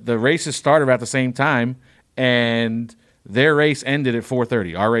the races start about the same time, and Their race ended at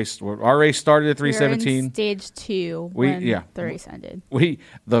 4:30. Our race started at 3:17. We were in stage 2 when the race ended.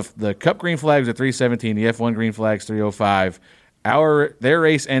 The Cup green flags at 3:17. The F1 green flags 3:05. Their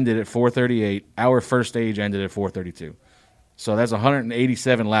race ended at 4:38. Our first stage ended at 4:32. So that's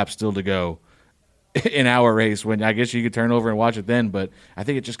 187 laps still to go in our race. When I guess you could turn over and watch it then, but I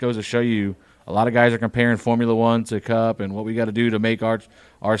think it just goes to show you a lot of guys are comparing Formula One to Cup and what we got to do to make our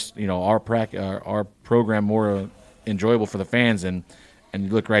program more enjoyable for the fans. And you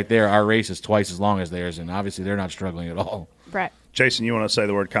look right there, our race is twice as long as theirs, and obviously they're not struggling at all. Brett. Jason, you want to say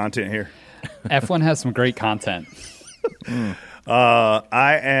the word content here? F1 has some great content.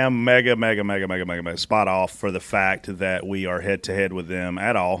 I am mega spot off for the fact that we are head-to-head with them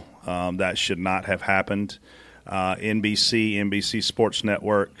at all. That should not have happened. NBC Sports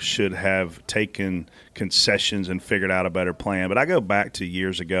Network should have taken concessions and figured out a better plan. But I go back to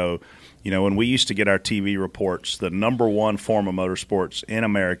years ago, when we used to get our TV reports, the number one form of motorsports in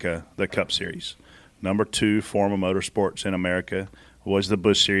America, the Cup Series. Number 2 form of motorsports in America was the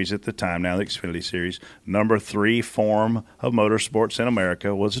Busch Series at the time, now the Xfinity Series. Number 3 form of motorsports in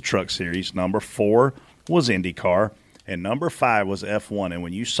America was the Truck Series. Number 4 was IndyCar. And number 5 was F1. And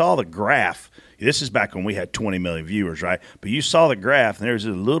when you saw the graph, this is back when we had 20 million viewers, right? But you saw the graph, and there's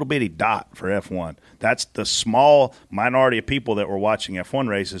a little bitty dot for F1. That's the small minority of people that were watching F1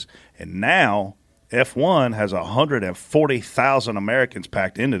 races. And now F1 has 140,000 Americans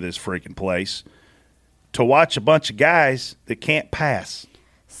packed into this freaking place to watch a bunch of guys that can't pass.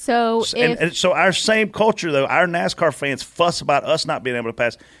 So our same culture, though, our NASCAR fans fuss about us not being able to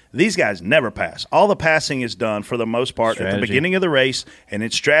pass. These guys never pass. All the passing is done, for the most part, at the beginning of the race, and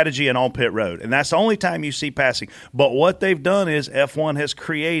it's strategy and on pit road. And that's the only time you see passing. But what they've done is F1 has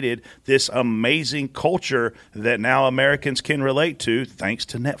created this amazing culture that now Americans can relate to, thanks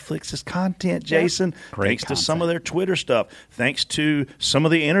to Netflix's content, Jason. Thanks to some of their Twitter stuff. Thanks to some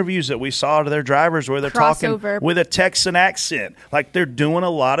of the interviews that we saw to their drivers where they're talking with a Texan accent. Like, they're doing a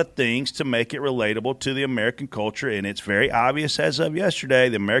lot of things to make it relatable to the American culture, and it's very obvious as of yesterday,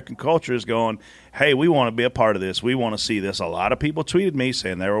 the American culture is going, hey, we want to be a part of this. We want to see this. A lot of people tweeted me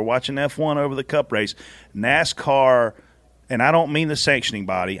saying they were watching F1 over the Cup race. NASCAR, and I don't mean the sanctioning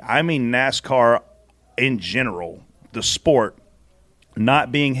body, I mean NASCAR in general, the sport,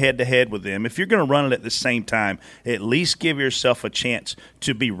 not being head-to-head with them. If you're going to run it at the same time, at least give yourself a chance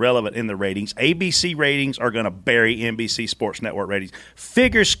to be relevant in the ratings. ABC ratings are going to bury NBC Sports Network ratings.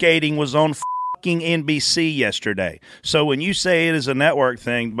 Figure skating was on NBC yesterday. So when you say it is a network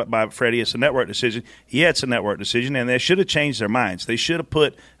thing, but by Freddie, it's a network decision. Yeah, it's a network decision, and they should have changed their minds. They should have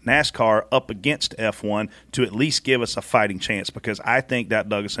put NASCAR up against F1 to at least give us a fighting chance, because I think that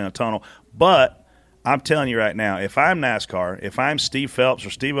dug us in a tunnel. But I'm telling you right now, if I'm NASCAR, if I'm Steve Phelps or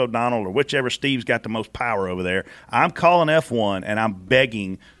Steve O'Donnell or whichever Steve's got the most power over there, I'm calling F1 and I'm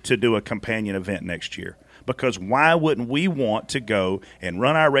begging to do a companion event next year. Because why wouldn't we want to go and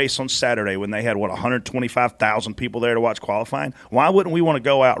run our race on Saturday when they had, 125,000 people there to watch qualifying? Why wouldn't we want to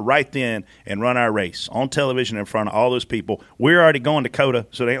go out right then and run our race on television in front of all those people? We're already going to COTA,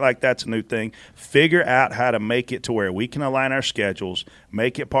 so it ain't like that's a new thing. Figure out how to make it to where we can align our schedules,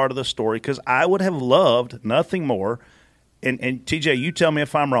 make it part of the story, because I would have loved nothing more. And TJ, you tell me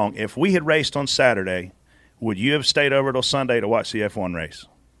if I'm wrong. If we had raced on Saturday, would you have stayed over till Sunday to watch the F1 race?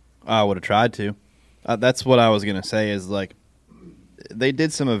 I would have tried to. That's what I was going to say is, like, they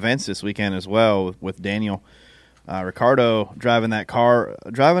did some events this weekend as well with Daniel Ricciardo driving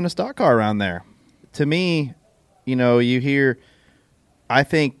a stock car around there. To me, you hear, I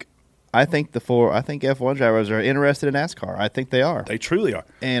think F1 drivers are interested in NASCAR. I think they are. They truly are.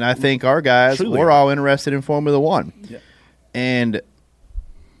 And I think our guys, we're all interested in Formula One. Yeah. And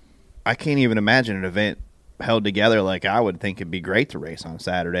I can't even imagine an event held together like I would think it'd be great to race on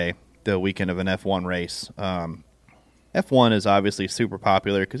Saturday, the weekend of an F1 race. F1 is obviously super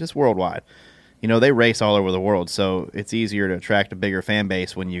popular because it's worldwide. They race all over the world, so it's easier to attract a bigger fan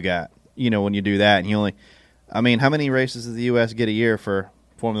base when you got, when you do that. And how many races does the U.S. get a year for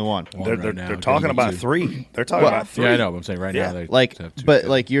Formula One? They're talking about 3. They're talking about 3. Yeah, I know. But I'm saying right now they have 2.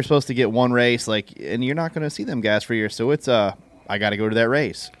 But you're supposed to get one race, and you're not going to see them guys for years. So it's I got to go to that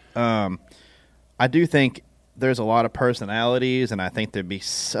race. I do think there's a lot of personalities, and I think there'd be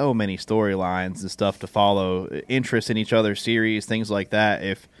so many storylines and stuff to follow, interest in each other's series, things like that.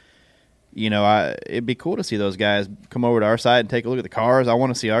 If it'd be cool to see those guys come over to our side and take a look at the cars. I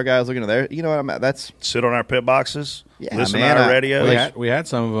want to see our guys looking at their. That's sit on our pit boxes. Yeah, listen to our radio. We had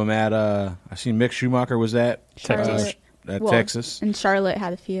some of them at. I seen Mick Schumacher was at Texas. Texas. And Charlotte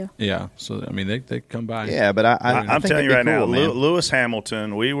had a few. Yeah, so I mean they come by. Yeah, but I'm telling you right now, man. Lewis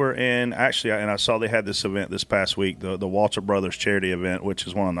Hamilton. We were in actually, and I saw they had this event this past week, the Walter Brothers charity event, which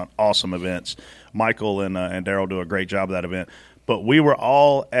is one of the awesome events. Michael and Daryl do a great job of that event. But we were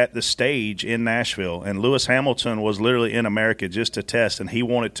all at the stage in Nashville, and Lewis Hamilton was literally in America just to test, and he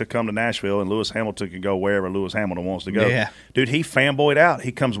wanted to come to Nashville, and Lewis Hamilton could go wherever Lewis Hamilton wants to go. Yeah. Dude, he fanboyed out.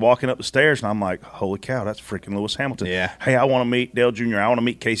 He comes walking up the stairs, and I'm like, holy cow, that's freaking Lewis Hamilton. Yeah. Hey, I want to meet Dale Jr., I want to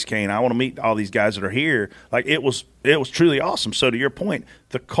meet Casey Kane, I want to meet all these guys that are here. Like, it was truly awesome. So to your point,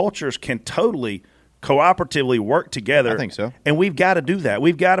 the cultures can totally cooperatively work together. I think so. And we've got to do that.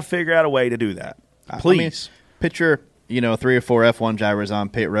 We've got to figure out a way to do that. Please. Picture – 3 or 4 F1 drivers on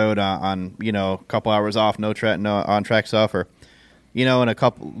pit road on a couple hours off, no on track stuff, or and a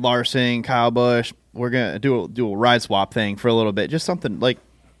couple Larson, Kyle Busch. We're gonna do a ride swap thing for a little bit, just something like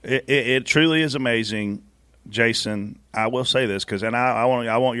it truly is amazing, Jason. I will say this because, and I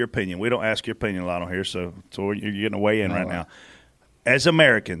want your opinion. We don't ask your opinion a lot on here, so you're getting a weigh in right now. As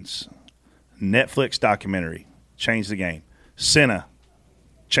Americans, Netflix documentary changed the game. Senna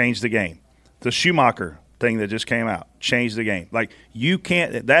changed the game. The Schumacher thing that just came out changed the game. Like, you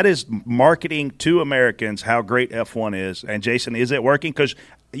can't – that is marketing to Americans how great F1 is. And, Jason, is it working? Because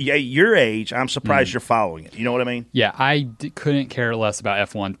your age, I'm surprised you're following it. You know what I mean? Yeah, I couldn't care less about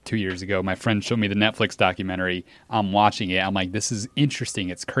F1 2 years ago. My friend showed me the Netflix documentary. I'm watching it. I'm like, this is interesting.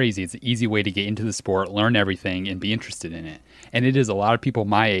 It's crazy. It's an easy way to get into the sport, learn everything, and be interested in it. And it is a lot of people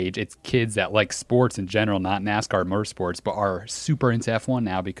my age. It's kids that like sports in general, not NASCAR motorsports, but are super into F1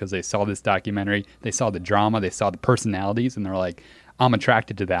 now because they saw this documentary. They saw the drama. They saw the personalities, and they're like, I'm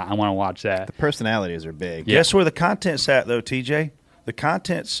attracted to that. I want to watch that. The personalities are big. Yeah. Guess where the content's at, though, TJ? The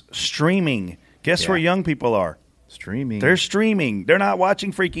content's streaming. Guess where young people are? Streaming. They're streaming. They're not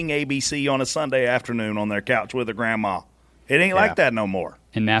watching freaking ABC on a Sunday afternoon on their couch with their grandma. It ain't like that no more.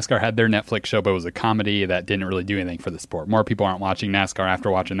 And NASCAR had their Netflix show, but it was a comedy that didn't really do anything for the sport. More people aren't watching NASCAR after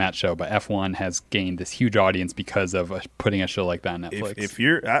watching that show, but F1 has gained this huge audience because of putting a show like that on Netflix. If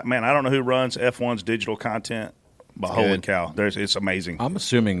you're, I don't know who runs F1's digital content, but holy cow, it's amazing. I'm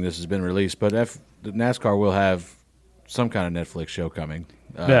assuming this has been released, but the NASCAR will have some kind of Netflix show coming.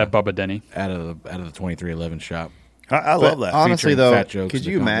 Yeah, Bubba Denny out of the 2311 shop. I love that. Honestly, though, could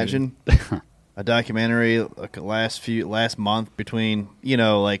you imagine a documentary like last month between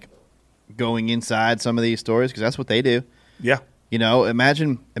like going inside some of these stories, because that's what they do. Yeah.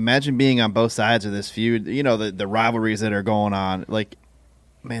 Imagine being on both sides of this feud. The rivalries that are going on. Like,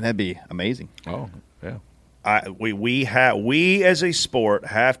 man, that'd be amazing. Oh, yeah. We as a sport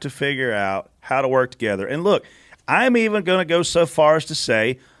have to figure out how to work together. And look, I'm even going to go so far as to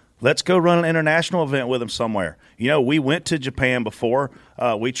say, let's go run an international event with them somewhere. We went to Japan before.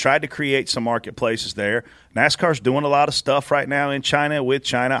 We tried to create some marketplaces there. NASCAR's doing a lot of stuff right now in China with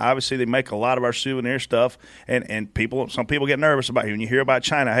China. Obviously, they make a lot of our souvenir stuff, and some people get nervous about it when you hear about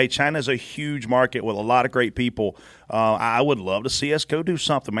China. Hey, China's a huge market with a lot of great people. I would love to see us go do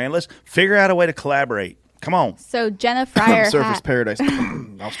something, man. Let's figure out a way to collaborate. Come on. So Jenna Fryer Surface Paradise,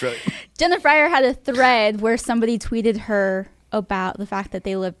 Australia. Jenna Fryer had a thread where somebody tweeted her about the fact that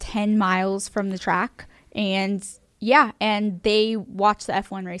they live 10 miles from the track, and they watched the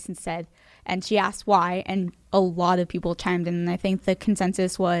F1 race instead. And she asked why, and a lot of people chimed in. And I think the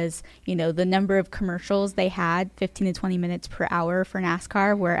consensus was, the number of commercials they had, 15 to 20 minutes per hour for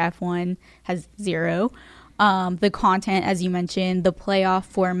NASCAR, where F1 has 0. The content, as you mentioned, the playoff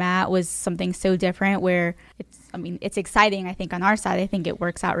format was something so different where it's exciting, I think, on our side. I think it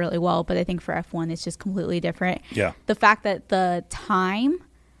works out really well, but I think for F1, it's just completely different. Yeah. The fact that the time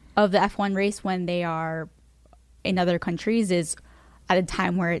of the F1 race when they are in other countries is at a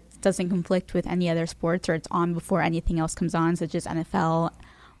time where it doesn't conflict with any other sports, or it's on before anything else comes on, such as NFL.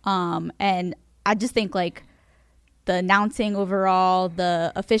 And I just think, like, the announcing overall,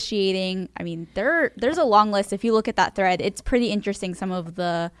 the officiating, there's a long list. If you look at that thread, it's pretty interesting, some of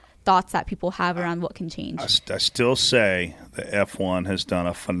the thoughts that people have around what can change. I still say that F1 has done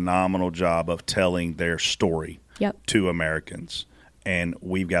a phenomenal job of telling their story to Americans, and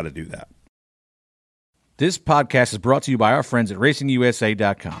we've got to do that. This podcast is brought to you by our friends at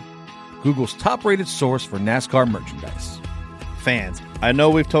RacingUSA.com, Google's top-rated source for NASCAR merchandise. Fans, I know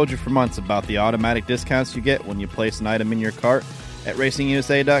we've told you for months about the automatic discounts you get when you place an item in your cart at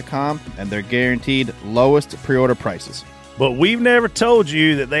RacingUSA.com, and their guaranteed lowest pre-order prices. But we've never told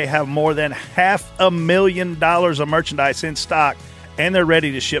you that they have more than $500,000 of merchandise in stock, and they're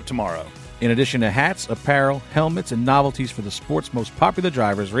ready to ship tomorrow. In addition to hats, apparel, helmets, and novelties for the sport's most popular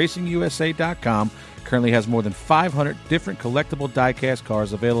drivers, RacingUSA.com currently has more than 500 different collectible diecast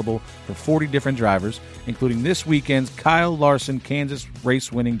cars available for 40 different drivers, including this weekend's Kyle Larson Kansas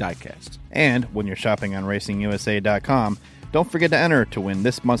race-winning diecast. And when you're shopping on RacingUSA.com, don't forget to enter to win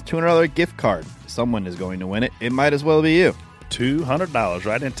this month's $200 gift card. Someone is going to win it. It might as well be you. $200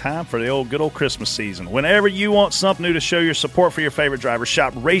 right in time for the good old Christmas season. Whenever you want something new to show your support for your favorite driver,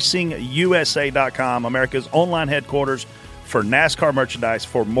 shop RacingUSA.com, America's online headquarters for NASCAR merchandise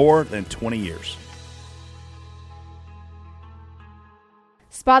for more than 20 years.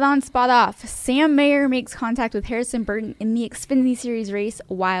 Spot on, spot off. Sam Mayer makes contact with Harrison Burton in the Xfinity Series race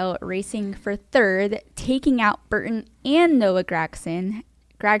while racing for third, taking out Burton and Noah Gragson.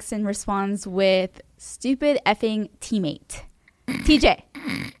 Gragson responds with, "Stupid effing teammate." TJ.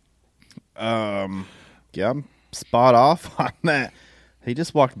 Yeah, I'm spot off on that. He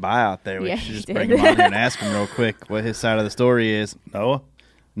just walked by out there. We should just bring him on here and ask him real quick what his side of the story is. Noah?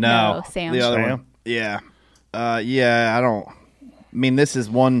 No, Sam. The other one. Yeah. This is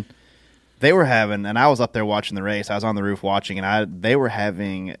one they were having, and I was up there watching the race. I was on the roof watching, and they were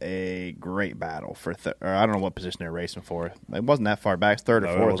having a great battle for, I don't know what position they were racing for. It wasn't that far back. It's third or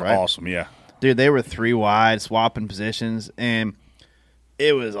fourth, it was right? Awesome, yeah. Dude, they were 3 wide, swapping positions, and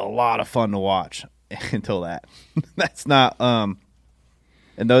it was a lot of fun to watch until that. That's not and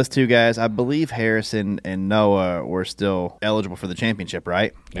those two guys, I believe Harrison and Noah were still eligible for the championship,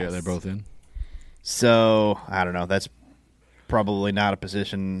 right? Yeah, they're both in. So, I don't know. That's probably not a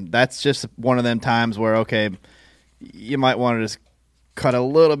position. That's just one of them times where, okay, you might want to just cut a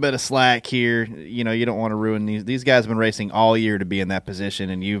little bit of slack here. You know, you don't want to ruin these. These guys have been racing all year to be in that position,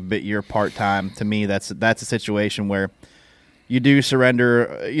 and you're part-time. To me, that's a situation where you do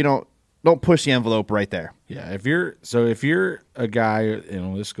surrender. You don't push the envelope right there. Yeah, if you're a guy,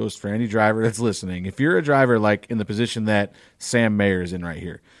 this goes for any driver that's listening. If you're a driver like in the position that Sam Mayer is in right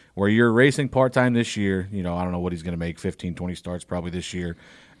here, where you're racing part-time this year, I don't know what he's going to make, 15, 20 starts probably this year,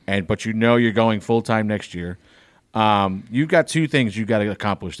 but you're going full-time next year, you've got 2 things you've got to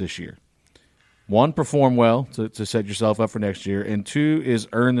accomplish this year. 1, perform well to set yourself up for next year, and 2 is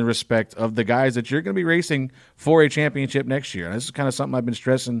earn the respect of the guys that you're going to be racing for a championship next year. And this is kind of something I've been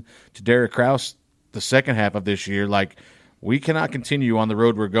stressing to Derek Kraus the second half of this year. Like, we cannot continue on the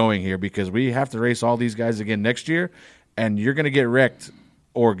road we're going here because we have to race all these guys again next year, and you're going to get wrecked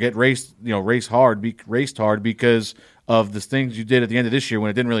or get raced hard because of the things you did at the end of this year when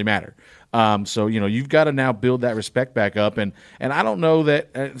it didn't really matter. So you've got to now build that respect back up, and I don't know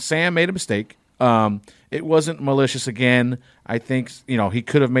that Sam made a mistake. It wasn't malicious again. I think he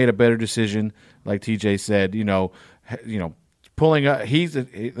could have made a better decision, like TJ said. Pulling up. In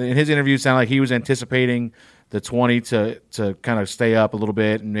his interview, it sounded like he was anticipating the 20 to kind of stay up a little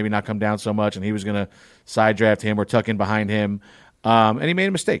bit and maybe not come down so much, and he was going to side draft him or tuck in behind him. And he made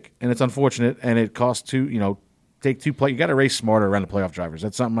a mistake, and it's unfortunate, and it costs take 2 play. You got to race smarter around the playoff drivers.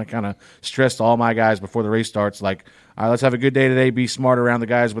 That's something I kind of stressed to all my guys before the race starts. Like, all right, let's have a good day today. Be smart around the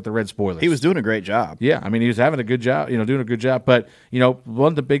guys with the red spoilers. He was doing a great job. Yeah, he was having a good job. Doing a good job. But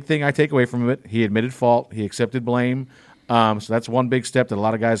the big thing I take away from it, he admitted fault. He accepted blame. So that's one big step that a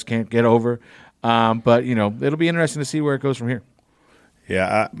lot of guys can't get over. But it'll be interesting to see where it goes from here.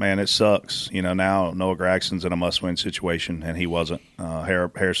 Yeah, man, it sucks. Now Noah Gragson's in a must-win situation, and he wasn't.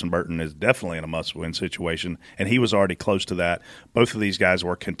 Harrison Burton is definitely in a must-win situation, and he was already close to that. Both of these guys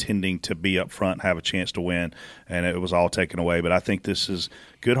were contending to be up front and have a chance to win, and it was all taken away. But I think this is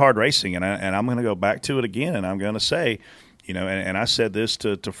good, hard racing, and I'm going to go back to it again, and I'm going to say, and I said this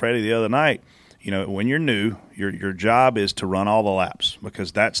to Freddie the other night, when you're new, your job is to run all the laps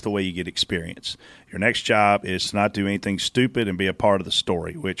because that's the way you get experience. Your next job is to not do anything stupid and be a part of the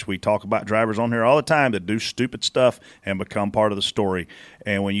story, which we talk about drivers on here all the time that do stupid stuff and become part of the story.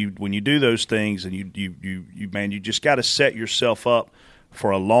 And when you do those things, and you just got to set yourself up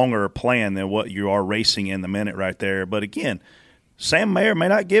for a longer plan than what you are racing in the minute right there. But again, Sam Mayer may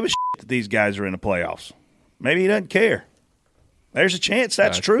not give a shit that these guys are in the playoffs. Maybe he doesn't care. There's a chance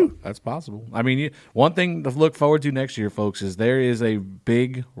that's true. That's possible. One thing to look forward to next year, folks, is there is a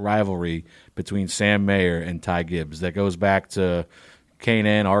big rivalry between Sam Mayer and Ty Gibbs that goes back to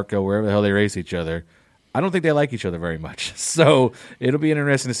K&N, Arco, wherever the hell they race each other. I don't think they like each other very much. So it'll be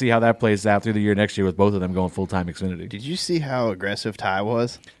interesting to see how that plays out through the year next year with both of them going full-time Xfinity. Did you see how aggressive Ty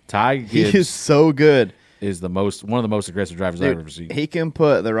was? Ty Gibbs. He is so good. Is one of the most aggressive drivers I've ever seen. He can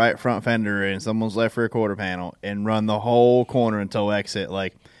put the right front fender in someone's left rear quarter panel and run the whole corner until exit.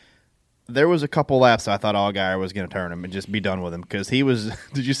 Like, there was a couple laps I thought Allgaier was going to turn him and just be done with him because he was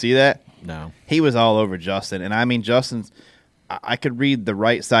 – did you see that? No. He was all over Justin. And, Justin's I could read the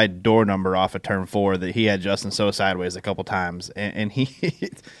right side door number off of turn 4 that he had Justin so sideways a couple times, and he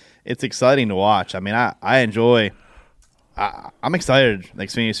it's exciting to watch. I mean, I enjoy. I'm excited the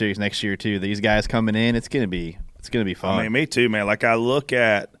Xfinity Series next year too. These guys coming in, it's gonna be fun. I mean, me too, man. Like I look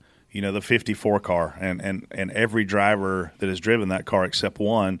at the 54 car, and every driver that has driven that car except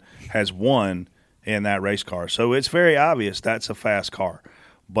one has won in that race car. So it's very obvious that's a fast car.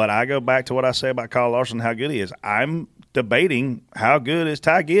 But I go back to what I say about Kyle Larson, how good he is. I'm debating how good is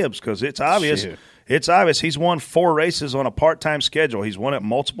Ty Gibbs because it's obvious. Shoot. It's obvious he's won 4 races on a part-time schedule. He's won at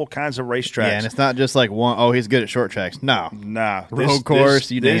multiple kinds of racetracks. Yeah, and it's not just like one, oh, he's good at short tracks. No. Road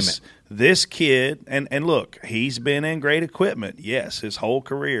course, you name it. This kid, and look, he's been in great equipment, yes, his whole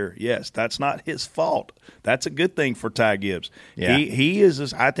career. Yes, that's not his fault. That's a good thing for Ty Gibbs. Yeah. He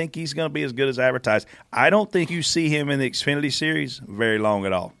is. I think he's going to be as good as advertised. I don't think you see him in the Xfinity Series very long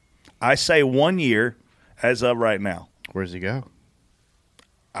at all. I say 1 year as of right now. Where's he go?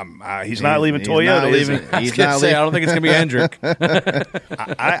 He's not leaving Toyota. I don't think it's going to be Hendrick.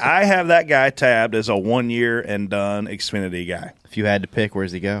 I have that guy tabbed as a 1 year and done Xfinity guy. If you had to pick,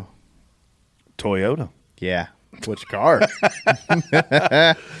 where's he go? Toyota. Yeah. Which car?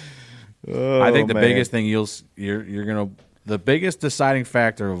 I think the biggest thing the biggest deciding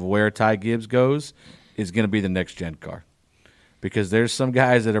factor of where Ty Gibbs goes is going to be the next gen car, because there's some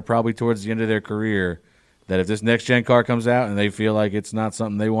guys that are probably towards the end of their career that if this next gen car comes out and they feel like it's not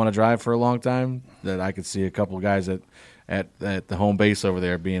something they want to drive for a long time, that I could see a couple of guys at the home base over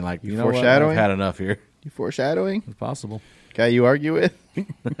there being like, you know what, I've had enough here. You foreshadowing? It's possible. Guy you argue with?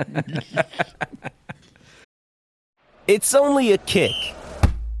 It's only a kick,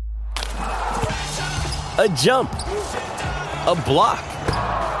 a jump, a block.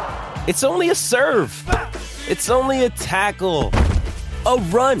 It's only a serve. It's only a tackle, a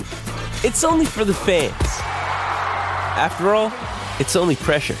run. It's only for the fans. After all, it's only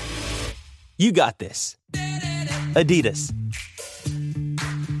pressure. You got this. Adidas.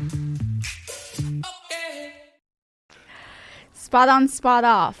 Spot on, spot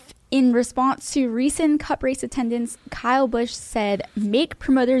off. In response to recent Cup race attendance, Kyle Busch said, "Make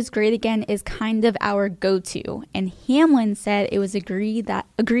promoters great again is kind of our go-to." And Hamlin said it was agreed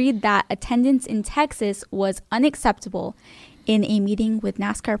that attendance in Texas was unacceptable in a meeting with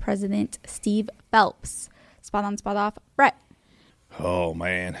NASCAR president Steve Phelps. Spot on, spot off. Brett. Oh,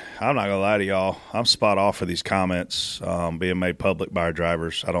 man. I'm not going to lie to y'all. I'm spot off for these comments being made public by our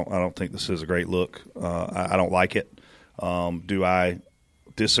drivers. I don't think this is a great look. I don't like it. Do I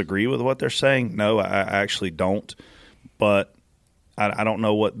disagree with what they're saying? No, I actually don't. But I don't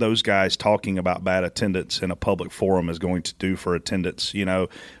know what those guys talking about bad attendance in a public forum is going to do for attendance.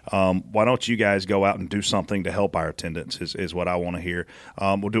 Why don't you guys go out and do something to help our attendance is what I want to hear.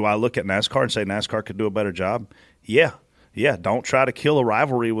 Well, do I look at NASCAR and say NASCAR could do a better job? Yeah, don't try to kill a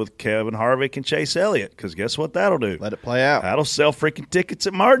rivalry with Kevin Harvick and Chase Elliott, because guess what that'll do? Let it play out. That'll sell freaking tickets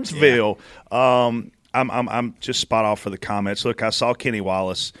at Martinsville. Yeah. I'm just spot off for the comments. Look, I saw Kenny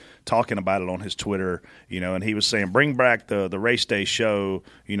Wallace talking about it on his Twitter, and he was saying, bring back the race day show,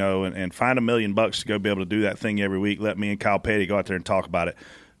 and find $1 million to go be able to do that thing every week. Let me and Kyle Petty go out there and talk about it.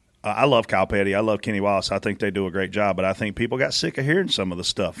 I love Kyle Petty. I love Kenny Wallace. I think they do a great job, but I think people got sick of hearing some of the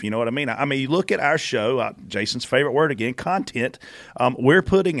stuff. You know what I mean? You look at our show, Jason's favorite word again, content. We're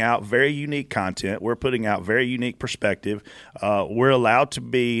putting out very unique content. We're putting out very unique perspective. We're allowed to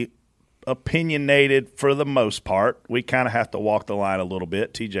be opinionated for the most part. We kind of have to walk the line a little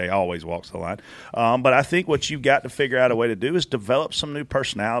bit. TJ always walks the line. But I think what you've got to figure out a way to do is develop some new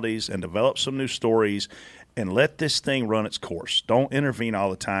personalities and develop some new stories and let this thing run its course. Don't intervene all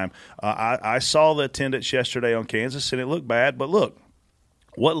the time. I saw the attendance yesterday on Kansas, and it looked bad. But look,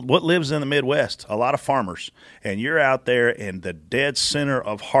 what lives in the Midwest? A lot of farmers. And you're out there in the dead center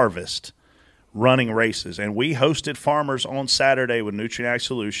of harvest running races. And we hosted farmers on Saturday with Nutrient Ag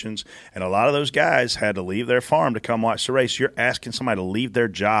Solutions, and a lot of those guys had to leave their farm to come watch the race. You're asking somebody to leave their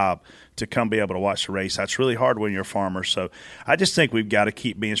job to come be able to watch the race. That's really hard when you're a farmer. So I just think we've got to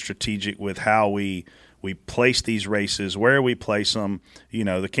keep being strategic with how we place these races, where we place them.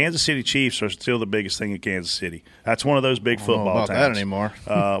 The Kansas City Chiefs are still the biggest thing in Kansas City. That's one of those big football towns. That anymore.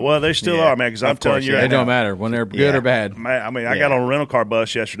 Well, they still are, man, because I'm telling you right now. It don't now, matter when they're good or bad. I got on a rental car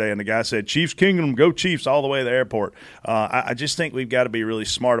bus yesterday, and the guy said, Chiefs Kingdom, go Chiefs, all the way to the airport. I just think we've got to be really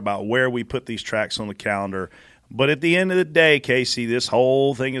smart about where we put these tracks on the calendar. But at the end of the day, Casey, this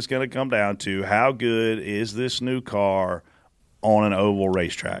whole thing is going to come down to how good is this new car on an oval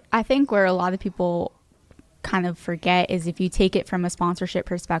racetrack. I think where a lot of people kind of forget is if you take it from a sponsorship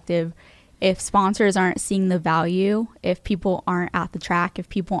perspective, if sponsors aren't seeing the value, if people aren't at the track, if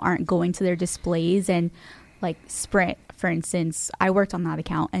people aren't going to their displays and like Sprint, for instance, I worked on that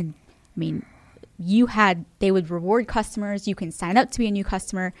account, and I mean, they would reward customers. You can sign up to be a new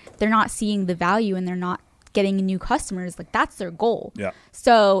customer. They're not seeing the value, and they're not getting new customers. Like, that's their goal. Yeah.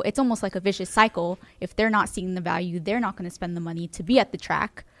 So it's almost like a vicious cycle. If they're not seeing the value, they're not going to spend the money to be at the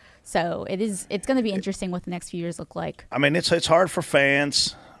track. So it's going to be interesting what the next few years look like. I mean, it's hard for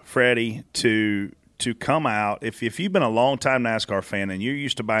fans, Freddie, to come out. If you've been a long-time NASCAR fan and you're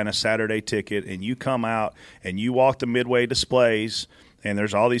used to buying a Saturday ticket and you come out and you walk the Midway displays and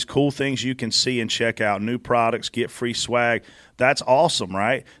there's all these cool things you can see and check out, new products, get free swag, that's awesome,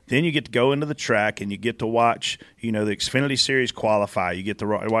 right? Then you get to go into the track and you get to watch, the Xfinity Series qualify. You get to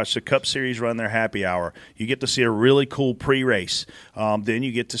watch the Cup Series run their happy hour. You get to see a really cool pre-race. Then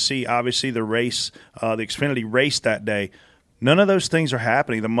you get to see, obviously, the race, the Xfinity race that day. None of those things are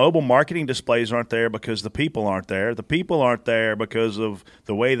happening. The mobile marketing displays aren't there because the people aren't there. The people aren't there because of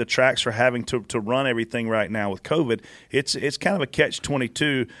the way the tracks are having to run everything right now with COVID. It's kind of a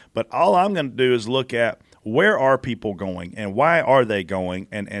catch-22, but all I'm going to do is look at where are people going and why are they going,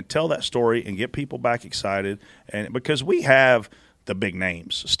 and tell that story and get people back excited. And because we have the big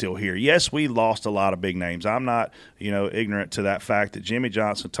names still here. Yes, we lost a lot of big names. I'm not, ignorant to that fact that Jimmy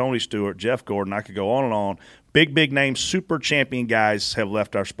Johnson, Tony Stewart, Jeff Gordon, I could go on and on. Big names, super champion guys have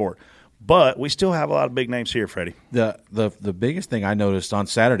left our sport. But we still have a lot of big names here, Freddie. The biggest thing I noticed on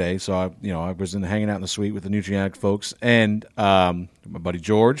Saturday, so I was hanging out in the suite with the Nutrionic folks and my buddy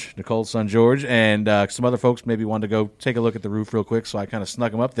George, Nicole's son George, and some other folks maybe wanted to go take a look at the roof real quick, so I kind of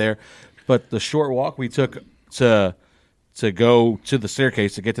snuck them up there. But the short walk we took to go to the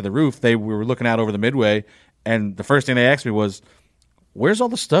staircase to get to the roof, we were looking out over the Midway, and the first thing they asked me was, where's all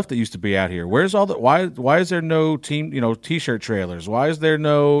the stuff that used to be out here? Where's all the why is there no team, T-shirt trailers? Why is there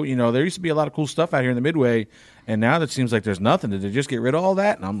no, there used to be a lot of cool stuff out here in the Midway, and now that seems like there's nothing. Did they just get rid of all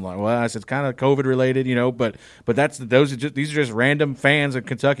that? And I'm like, well, it's kind of COVID related, but these are just random fans in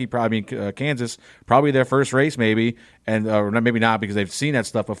Kentucky, probably Kansas, probably their first race maybe, and maybe not because they've seen that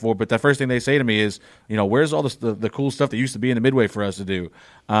stuff before. But the first thing they say to me is, where's all the cool stuff that used to be in the Midway for us to do?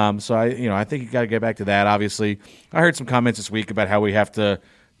 So I think you got to get back to that. Obviously, I heard some comments this week about how we have to,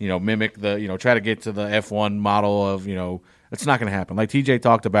 mimic the, try to get to the F1 model of, it's not going to happen. Like TJ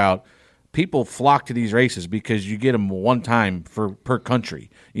talked about, people flock to these races because you get them one time per country.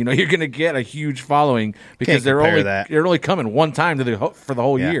 You're going to get a huge following because they're only coming one time for the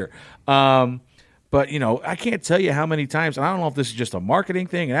whole year. But I can't tell you how many times, and I don't know if this is just a marketing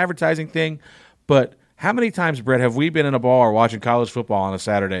thing, an advertising thing, but how many times, Brett, have we been in a bar watching college football on a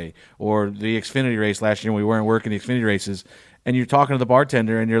Saturday or the Xfinity race last year when we weren't working the Xfinity races, and you're talking to the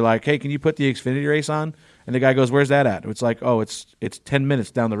bartender and you're like, hey, can you put the Xfinity race on? And the guy goes, where's that at? It's like, oh, it's 10 minutes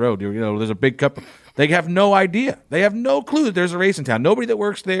down the road. There's a big cup. They have no idea. They have no clue that there's a race in town. Nobody that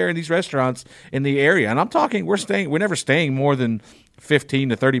works there in these restaurants in the area. And I'm talking, we're never staying more than 15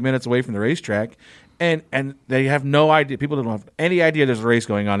 to 30 minutes away from the racetrack. And they have no idea. People don't have any idea there's a race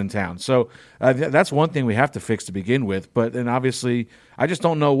going on in town. So that's one thing we have to fix to begin with. But then obviously, I just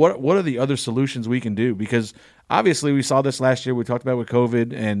don't know what are the other solutions we can do, because obviously we saw this last year. We talked about with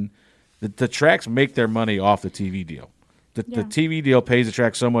COVID, and the tracks make their money off the TV deal. The TV deal pays the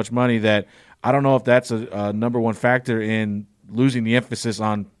track so much money that I don't know if that's a number one factor in losing the emphasis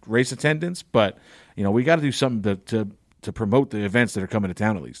on race attendance. But we got to do something to promote the events that are coming to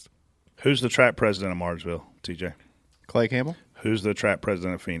town at least. Who's the track president of Martinsville, TJ? Clay Campbell. Who's the track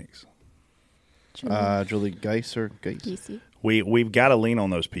president of Phoenix? Julie Geiser. We've got to lean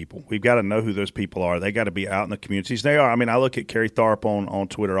on those people. We've got to know who those people are. They got to be out in the communities. They are. I mean, I look at Kerry Tharp on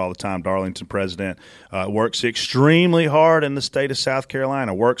Twitter all the time, Darlington president, works extremely hard in the state of South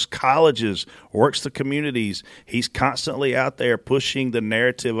Carolina, works colleges, works the communities. He's constantly out there pushing the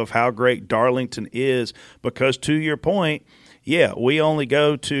narrative of how great Darlington is because, to your point, we only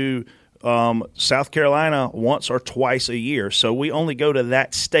go to South Carolina once or twice a year. So we only go to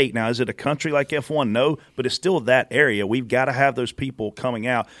that state. Now, is it a country like F1? No, but it's still that area. We've got to have those people coming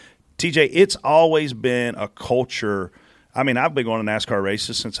out. TJ, it's always been a culture. I mean, I've been going to NASCAR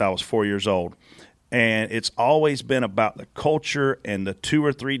races since I was 4 years old, and it's always been about the culture and the 2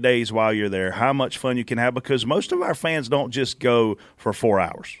 or 3 days while you're there, how much fun you can have, because most of our fans don't just go for 4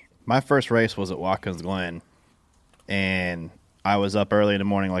 hours. My first race was at Watkins Glen, and I was up early in the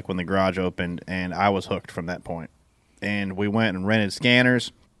morning, like when the garage opened, and I was hooked from that point. And we went and rented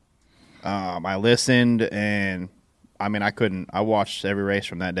scanners. I listened, and I mean, I watched every race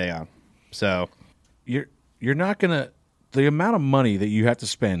from that day on. So you're not gonna. The amount of money that you have to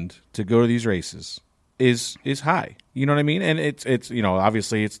spend to go to these races is high. You know what I mean? And it's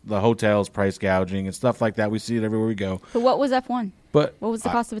obviously it's the hotels, price gouging, and stuff like that. We see it everywhere we go. But what was F1? But what was the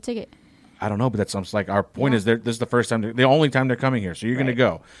cost of a ticket? I don't know, but that's almost like our point is this is the first time, the only time they're coming here, so you're going to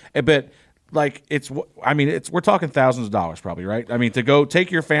go. But like we're talking thousands of dollars probably, right? I mean, to go take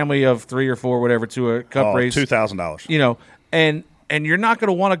your family of 3 or 4, whatever, to a cup race, $2,000. You know, and you're not going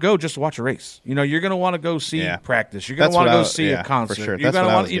to want to go just to watch a race. You know, you're going to want to go see practice. You're going to want to go see a concert. For sure. You're going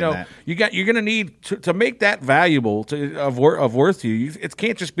to want, you're going to need to make that valuable of worth to you. It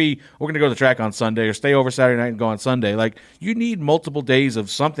can't just be we're going to go to the track on Sunday or stay over Saturday night and go on Sunday. Like, you need multiple days of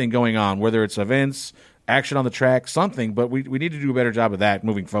something going on, whether it's events, action on the track, something. But we need to do a better job of that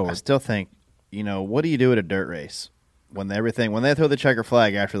moving forward. I still think, what do you do at a dirt race? When they throw the checker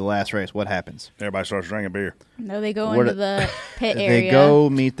flag after the last race, what happens? Everybody starts drinking beer. No, they go into the pit area. They go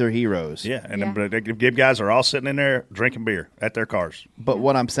meet their heroes. Yeah, and the guys are all sitting in there drinking beer at their cars. But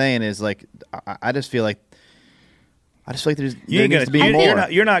what I'm saying is, like, I just feel like there needs to be more.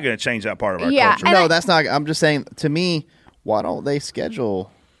 You're not going to change that part of our culture. No, that's not. I'm just saying. To me, why don't they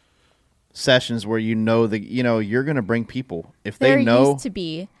schedule sessions where you're going to bring people if they know used to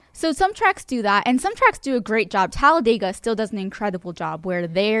be. So some tracks do that, and some tracks do a great job. Talladega still does an incredible job where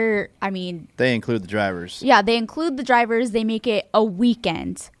they include the drivers. Yeah, they include the drivers. They make it a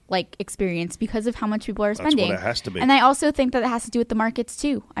weekend experience because of how much people are spending. That's what it has to be. And I also think that it has to do with the markets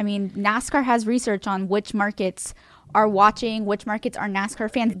too. I mean, NASCAR has research on which markets are watching, which markets are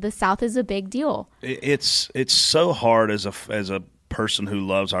NASCAR fans. The South is a big deal. It's so hard as a person who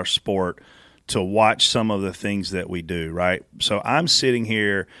loves our sport to watch some of the things that we do, right? So I'm sitting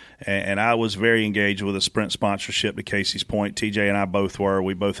here, and I was very engaged with a Sprint sponsorship, to Casey's point. TJ and I both were.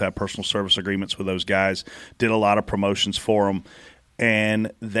 We both have personal service agreements with those guys, did a lot of promotions for them,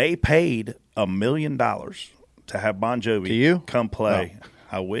 and they paid $1 million to have Bon Jovi come play. Oh.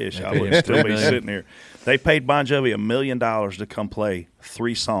 I wish. I would still be sitting here. They paid Bon Jovi $1 million to come play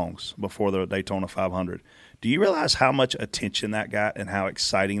 3 songs before the Daytona 500. Do you realize how much attention that got and how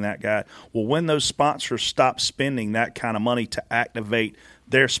exciting that got? Well, when those sponsors stop spending that kind of money to activate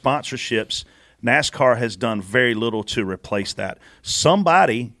their sponsorships, NASCAR has done very little to replace that.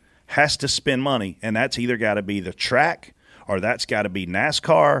 Somebody has to spend money, and that's either got to be the track, or that's got to be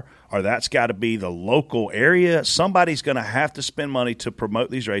NASCAR, or that's got to be the local area. Somebody's going to have to spend money to promote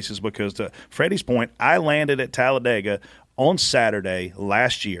these races because, to Freddie's point, I landed at Talladega on Saturday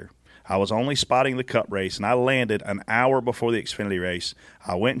last year. I was only spotting the Cup race, and I landed an hour before the Xfinity race.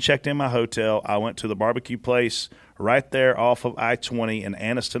 I went and checked in my hotel. I went to the barbecue place right there off of I-20 in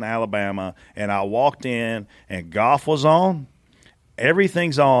Anniston, Alabama, and I walked in, and golf was on.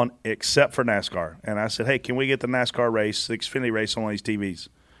 Everything's on except for NASCAR. And I said, hey, can we get the NASCAR race, the Xfinity race on one of these TVs?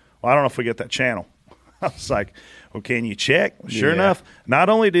 Well, I don't know if we get that channel. I was like, well, can you check? Sure enough, not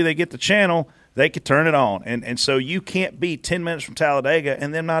only do they get the channel, they could turn it on. And so you can't be 10 minutes from Talladega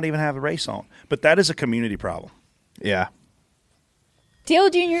and then not even have the race on. But that is a community problem. Yeah. Dale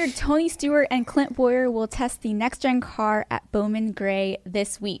Jr., Tony Stewart, and Clint Boyer will test the next-gen car at Bowman Gray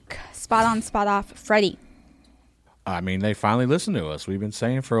this week. Spot on, spot off, Freddie. I mean, they finally listened to us. We've been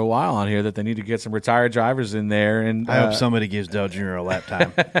saying for a while on here that they need to get some retired drivers in there. And I hope somebody gives Dale Jr. a lap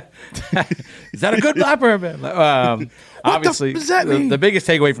time. Is that a good lap or a bad lap? Obviously, the biggest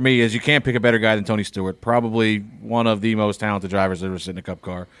takeaway for me is you can't pick a better guy than Tony Stewart. Probably one of the most talented drivers that ever sit in a Cup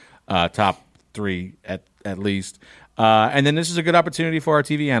car, top 3 at least. And then this is a good opportunity for our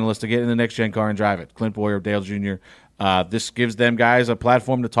TV analysts to get in the next-gen car and drive it. Clint Boyer, Dale Jr., this gives them guys a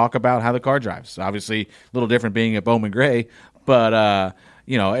platform to talk about how the car drives. Obviously, a little different being at Bowman Gray, but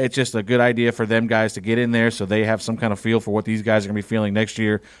it's just a good idea for them guys to get in there so they have some kind of feel for what these guys are going to be feeling next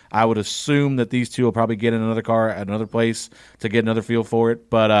year. I would assume that these two will probably get in another car at another place to get another feel for it.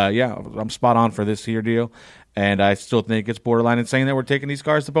 But, I'm spot on for this here deal. And I still think it's borderline insane that we're taking these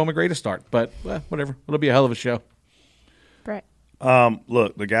cars to Bowman Gray to start. But, whatever. It'll be a hell of a show. Brett.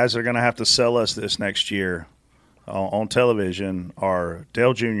 Look, the guys that are going to have to sell us this next year on television are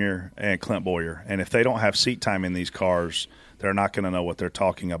Dale Jr. and Clint Boyer. And if they don't have seat time in these cars, they're not going to know what they're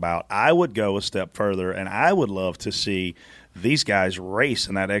talking about. I would go a step further, and I would love to see these guys race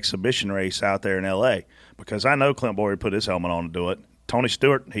in that exhibition race out there in L.A. because I know Clint Boyer put his helmet on to do it. Tony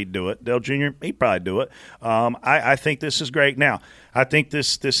Stewart, he'd do it. Dale Jr., he'd probably do it. I think this is great. Now, I think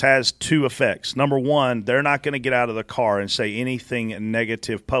this has 2 effects. Number one, they're not going to get out of the car and say anything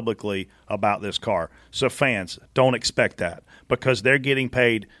negative publicly about this car. So fans, don't expect that because they're getting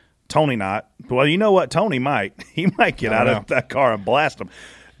paid. Tony not. Well, you know what? Tony might. He might get out of that car and blast them.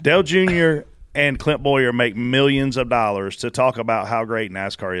 Dale Jr., and Clint Boyer make millions of dollars to talk about how great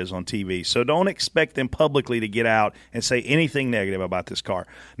NASCAR is on TV. So don't expect them publicly to get out and say anything negative about this car.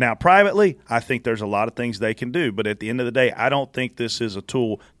 Now, privately, I think there's a lot of things they can do, but at the end of the day, I don't think this is a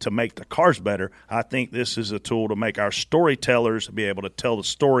tool to make the cars better. I think this is a tool to make our storytellers be able to tell the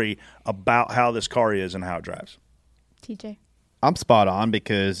story about how this car is and how it drives. TJ? I'm spot on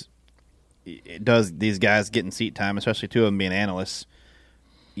because it does these guys getting seat time, especially two of them being analysts,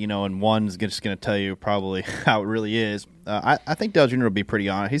 and one's just going to tell you probably how it really is. I think Dale Jr. will be pretty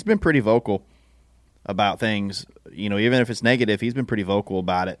honest. He's been pretty vocal about things, even if it's negative, he's been pretty vocal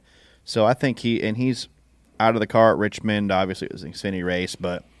about it. So I think he's out of the car at Richmond. Obviously, it was an Xfinity race,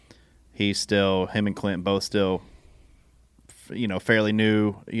 but him and Clint both still, fairly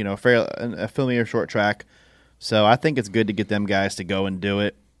new, a familiar short track. So I think it's good to get them guys to go and do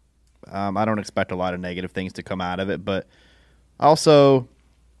it. I don't expect a lot of negative things to come out of it, but also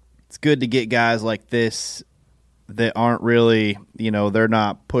it's good to get guys like this that aren't really, they're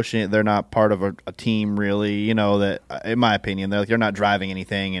not pushing it. They're not part of a team really, that, in my opinion, they're not driving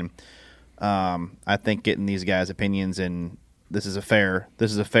anything. And I think getting these guys' opinions, and this is a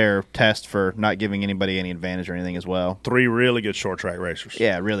fair test for not giving anybody any advantage or anything as well. 3 really good short track racers.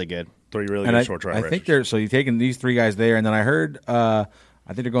 Yeah, really good. 3 really good short track racers. I think you're taking these 3 guys there, and then I heard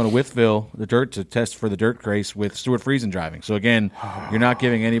I think they're going to Wytheville, the dirt, to test for the dirt race with Stuart Friesen driving. So again, you're not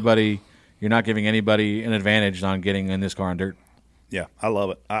giving anybody an advantage on getting in this car on dirt. Yeah, I love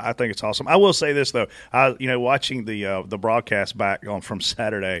it. I think it's awesome. I will say this though, watching the broadcast back on from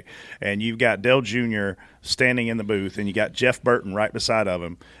Saturday, and you've got Dale Jr. standing in the booth, and you got Jeff Burton right beside of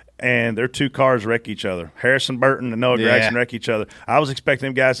him. And their 2 cars wreck each other. Harrison Burton and Noah Gragson wreck each other. I was expecting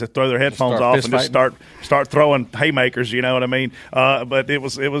them guys to throw their headphones off and just start throwing haymakers. You know what I mean? But it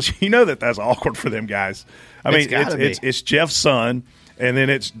was that's awkward for them guys. It's Jeff's son, and then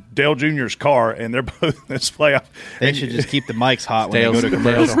it's Dale Jr.'s car, and they're both in this playoff. They should just keep the mics hot when they go to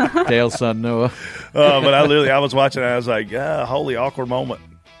commercial. Dale's son Noah. But I was watching it. I was like, holy awkward moment.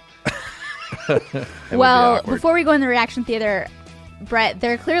 Well, before we go in the reaction theater, Brett,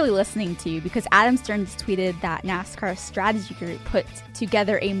 they're clearly listening to you because Adam Stearns tweeted that NASCAR Strategy Group put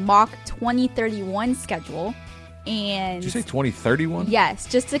together a mock 2031 schedule. And did you say 2031? Yes,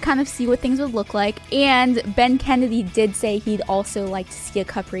 just to kind of see what things would look like. And Ben Kennedy did say he'd also like to see a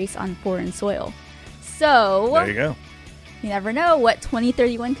Cup race on foreign soil. So there you go. You never know what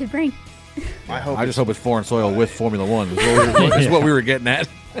 2031 could bring. I just hope it's foreign soil with Formula One. Is what we were getting at.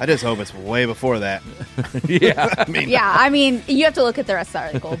 I just hope it's way before that. I mean, you have to look at the rest of the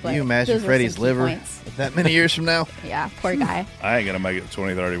article. But can you imagine Freddie's liver that many years from now? Yeah, poor guy. I ain't going to make it to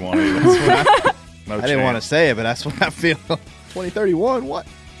 2031 either. I didn't want to say it, but that's what I feel. 2031, what?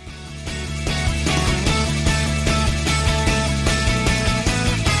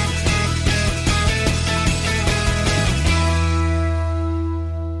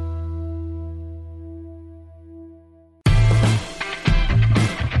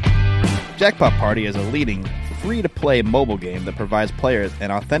 Jackpot Party is a leading free-to-play mobile game that provides players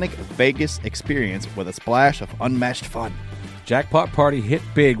an authentic Vegas experience with a splash of unmatched fun. Jackpot Party hit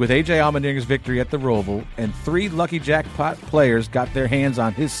big with A.J. Allmendinger's victory at the Roval, and 3 lucky Jackpot players got their hands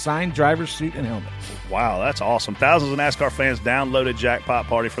on his signed driver's suit and helmet. Wow, that's awesome. Thousands of NASCAR fans downloaded Jackpot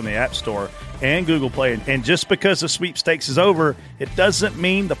Party from the App Store and Google Play. And just because the sweepstakes is over, it doesn't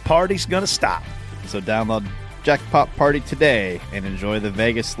mean the party's going to stop. So download Jackpot Party today and enjoy the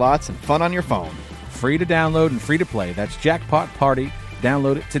Vegas slots and fun on your phone. Free to download and free to play. That's Jackpot Party.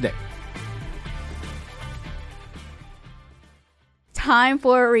 Download it today. Time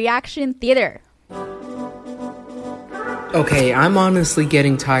for Reaction Theater. Okay, I'm honestly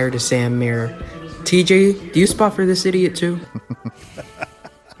getting tired of Sam Mirror. TJ, do you spot for this idiot too?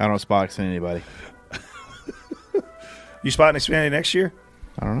 I don't spot for anybody. You spotting Xfinity next year?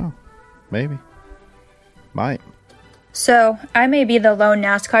 I don't know. Maybe. Might. So, I may be the lone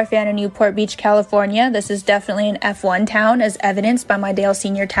NASCAR fan in Newport Beach, California. This is definitely an F1 town, as evidenced by my Dale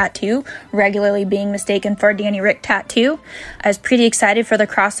Sr. tattoo, regularly being mistaken for a Danny Rick tattoo. I was pretty excited for the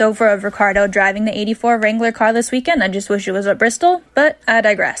crossover of Ricciardo driving the 84 Wrangler car this weekend. I just wish it was at Bristol, but I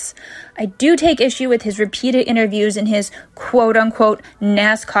digress. I do take issue with his repeated interviews in his quote-unquote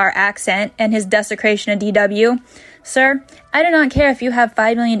NASCAR accent and his desecration of DW. Sir, I do not care if you have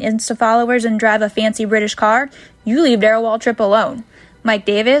 5 million Insta followers and drive a fancy British car. You leave Darrell Waltrip alone. Mike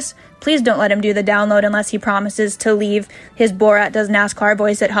Davis, please don't let him do the download unless he promises to leave his Borat Does NASCAR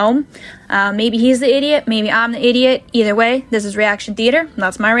voice at home. Maybe he's the idiot, maybe I'm the idiot. Either way, this is Reaction Theater.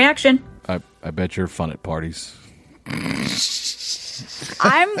 That's my reaction. I bet you're fun at parties.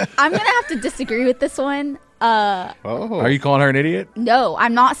 I'm gonna have to disagree with this one. Are you calling her an idiot? No,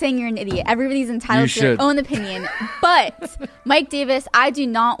 I'm not saying you're an idiot. Everybody's entitled to their own opinion. But, Mike Davis, I do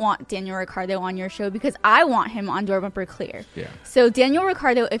not want Daniel Ricciardo on your show because I want him on Door Bumper Clear. Yeah. So, Daniel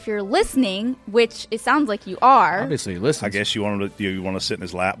Ricciardo, if you're listening, which it sounds like you are. Obviously, listen. I guess you want to sit in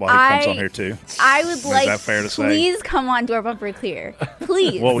his lap while he comes on here too. I would like, that fair to please say? Come on Door Bumper Clear.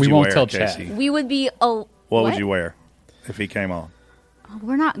 Please. What would We you won't wear, tell Casey? Chad. We would be. What would you wear if he came on? Oh,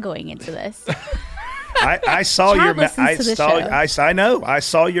 we're not going into this. I saw Chad your. listens to the show. I know. I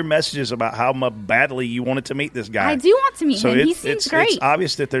saw your messages about how badly you wanted to meet this guy. I do want to meet him. He seems great. It's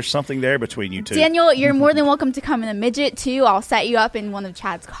obvious that there's something there between you two. Daniel, you're more than welcome to come in a midget too. I'll set you up in one of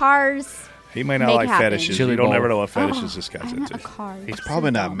Chad's cars. He may not Make like it happen. fetishes. Chili You don't bowl. ever know what fetishes this guy's I'm not into. a car. He's So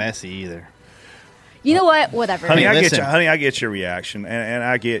probably not dumb. messy either. You know what? Whatever. Honey, I listen. get your reaction, and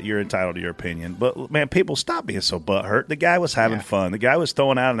I get you're entitled to your opinion. But, man, people, stop being so butthurt. The guy was having fun. The guy was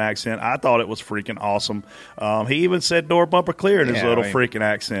throwing out an accent. I thought it was freaking awesome. He even said Door Bumper Clear in his little freaking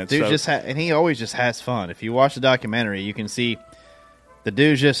accent. Dude So- and he always just has fun. If you watch the documentary, you can see the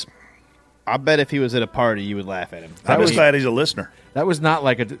dude just. I bet if he was at a party, you would laugh at him. I'm just glad he's a listener. That was not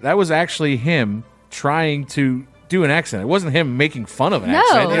like that was actually him trying to do an accent. It wasn't him making fun of an No.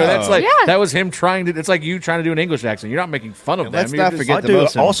 accent. You know, that's like Yeah. that was him trying to. It's like you trying to do an English accent. You're not making fun of them. Let's You're not just- forget I the do an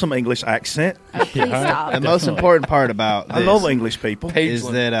most awesome English accent. Please stop. The most important part about this I love English people. is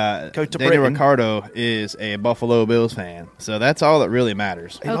that Go to Daniel Britain. Ricciardo is a Buffalo Bills fan. So that's all that really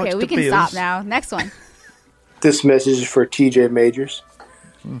matters. He likes Okay, we the can Bills. stop now. Next one. This message is for TJ Majors.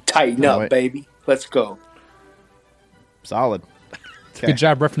 Tighten Oh, up, wait. baby. Let's go. Solid. Good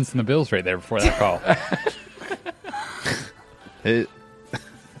job referencing the Bills right there before that call.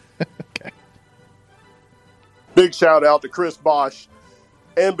 Big shout out to Chris Bosch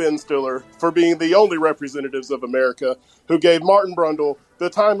and Ben Stiller for being the only representatives of America who gave Martin Brundle the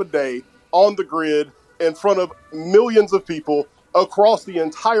time of day on the grid in front of millions of people across the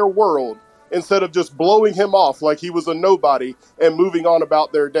entire world instead of just blowing him off like he was a nobody and moving on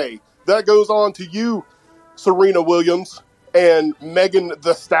about their day. That goes on to you, Serena Williams and Megan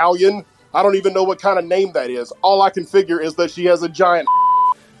the Stallion. I don't even know what kind of name that is. All I can figure is that she has a giant.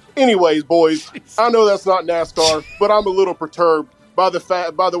 Anyways, boys, I know that's not NASCAR, but I'm a little perturbed by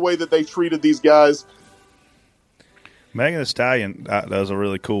the way that they treated these guys. Megan Thee Stallion does a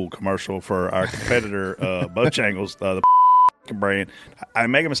really cool commercial for our competitor, Bojangles, the brand.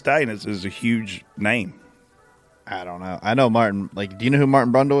 Megan Thee Stallion is a huge name. I don't know. I know Martin. Like, do you know who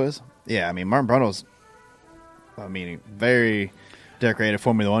Martin Brundle is? Yeah, I mean, Martin Brundle's, very decorated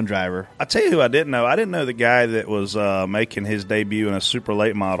Formula One driver. I'll tell you who I didn't know. I didn't know the guy that was making his debut in a super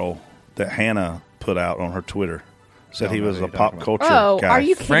late model that Hannah put out on her Twitter. Said he was a pop culture guy. Are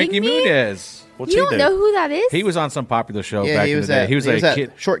you kidding Frankie me? Muniz. What's You he don't do? know who that is? He was on some popular show Yeah, back he in was the day. that- He was he was a that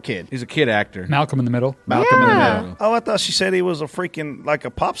kid, short kid. He's a kid actor. Malcolm in the Middle. Malcolm in the Yeah. Middle. Oh, I thought she said he was a freaking like a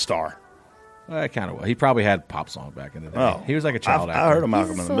pop star. Kind of. He probably had pop songs back in the day. Oh, He was like a child actor. I heard of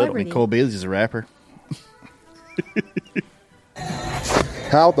Malcolm in the Middle. celebrity. Cole Beasley's a rapper.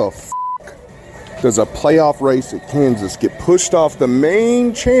 How the f*** does a playoff race at Kansas get pushed off the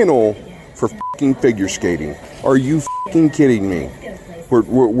main channel for f***ing figure skating? Are you f***ing kidding me?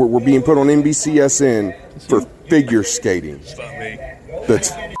 We're being put on NBCSN for figure skating.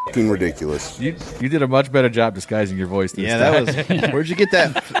 That's f***ing ridiculous. You did a much better job disguising your voice this Yeah, time. that was. Where'd you get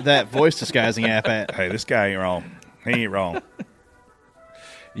that voice disguising app at? Hey, this guy ain't wrong. He ain't wrong.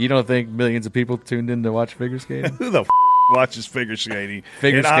 You don't think millions of people tuned in to watch figure skating? Who the f*** watches figure skating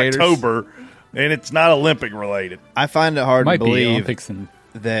Figure in skaters? October, and it's not Olympic related? I find it hard Might to be believe Olympics in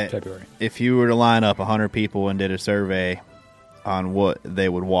that February. if you were to line up 100 people and did a survey on what they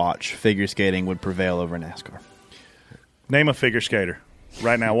would watch, figure skating would prevail over NASCAR. Name a figure skater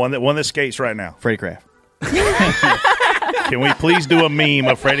right now. One that skates right now. Freddie Kraft. Can we please do a meme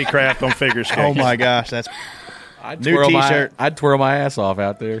of Freddie Kraft on figure skating? Oh my gosh, that's I'd new twirl T-shirt. I'd twirl my ass off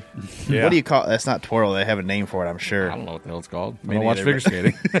out there. Yeah. What do you call? That's not twirl. They have a name for it. I'm sure. I don't know what the hell it's called. I Me don't watch neither,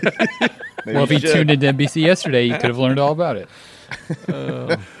 figure but- skating. Maybe Well, if you you should. tuned into NBC yesterday, you could have learned all about it.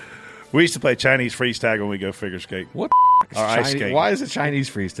 We used to play Chinese freeze tag when we go figure skate. What? Or ice Chinese, skating. why is it Chinese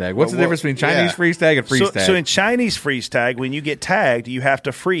freeze tag? What's the Well, difference between Chinese yeah. freeze tag and freeze tag? So in Chinese freeze tag, when you get tagged, you have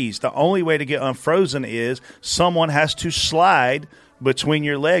to freeze. The only way to get unfrozen is someone has to slide between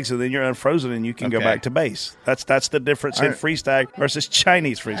your legs, and then you're unfrozen, and you can go Okay. back to base. That's the difference All in right. freeze tag versus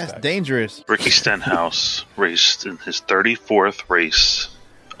Chinese freeze That's tag. dangerous. Ricky Stenhouse raced in his 34th race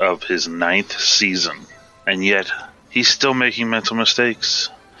of his 9th season, and yet he's still making mental mistakes.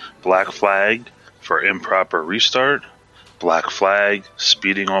 Black flag for improper restart, black flag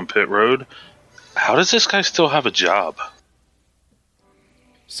speeding on pit road. How does this guy still have a job?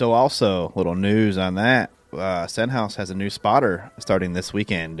 So also, little news on that. Stenhouse has a new spotter starting this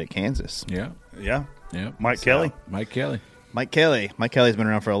weekend at Kansas. Yeah. Mike Kelly. Mike Kelly's been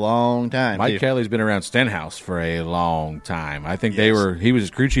around for a long time. Mike Kelly's been around Stenhouse for a long time. I think he was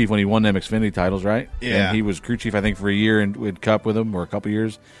his crew chief when he won them Xfinity titles, right? Yeah. And he was crew chief, I think, for a year in Cup with him, or a couple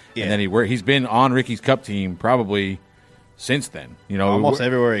years. Yeah. And then he's been on Ricky's Cup team probably since then. Almost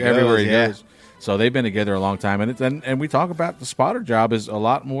everywhere he goes. So they've been together a long time, and we talk about the spotter job is a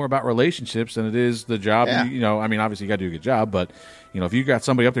lot more about relationships than it is the job. Yeah. I mean, obviously you got to do a good job, but if you got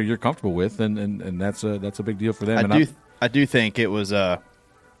somebody up there you're comfortable with, and that's a big deal for them. I do think it was a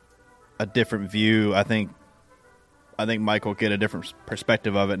different view. I think Mike will get a different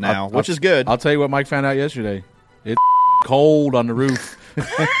perspective of it now, which is good. I'll tell you what Mike found out yesterday. It's cold on the roof.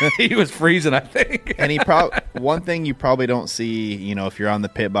 He was freezing, I think. And one thing you probably don't see, if you're on the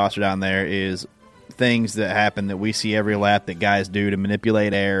pit boss or down there, is things that happen that we see every lap that guys do to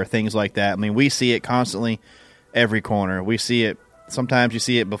manipulate air, things like that. I mean, we see it constantly, every corner. We see it. Sometimes you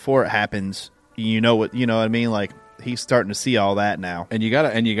see it before it happens. You know what I mean? Like, he's starting to see all that now. And you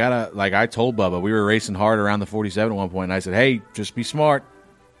gotta, like I told Bubba, we were racing hard around the 47 at one point, and I said, hey, just be smart.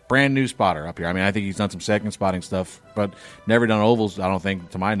 Brand new spotter up here. I mean, I think he's done some second spotting stuff, but never done ovals, I don't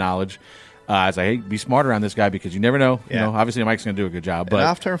think, to my knowledge. I was like, hey, be smart around this guy because you never know. Yeah. Obviously Mike's going to do a good job. But and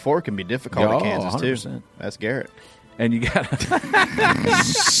off turn 4 can be difficult at Kansas 100%. Too. That's Garrett. And you got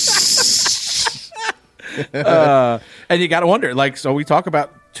and you got to wonder. Like, so we talk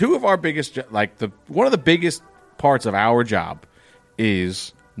about two of our biggest, one of the biggest parts of our job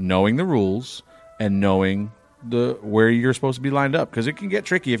is knowing the rules and knowing where you're supposed to be lined up, because it can get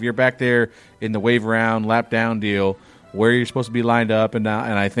tricky if you're back there in the wave around, lap down deal, where you're supposed to be lined up. And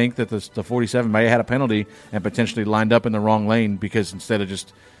I think that the 47 may have had a penalty and potentially lined up in the wrong lane, because instead of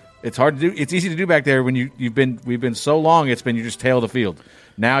just, it's hard to do. It's easy to do back there when we've been so long. It's been you just tail the field.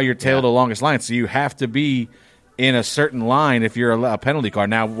 Now you're tail the longest line, so you have to be in a certain line if you're a penalty car.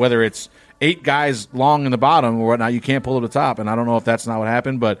 Now whether it's 8 guys long in the bottom or whatnot, you can't pull to the top. And I don't know if that's not what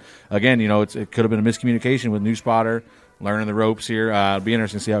happened, but again, it could have been a miscommunication with new spotter, learning the ropes here. It'll be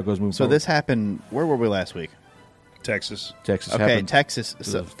interesting to see how it goes moving forward. So this happened, where were we last week? Texas. Okay, Texas.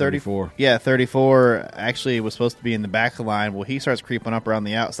 So 34. Yeah, 34 actually was supposed to be in the back of the line. Well, he starts creeping up around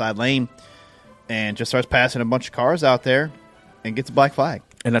the outside lane and just starts passing a bunch of cars out there and gets a black flag.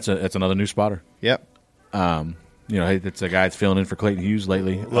 And that's another new spotter. Yep. It's a guy that's filling in for Clayton Hughes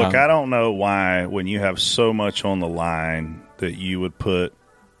lately. Look, I don't know why when you have so much on the line that you would put,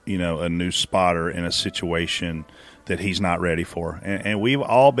 a new spotter in a situation that he's not ready for. And we've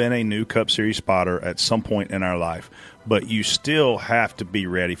all been a new Cup Series spotter at some point in our life, but you still have to be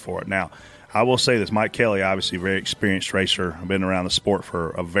ready for it. Now, I will say this, Mike Kelly, obviously a very experienced racer, been around the sport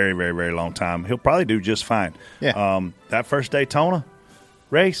for a very, very, very long time. He'll probably do just fine. Yeah. That first Daytona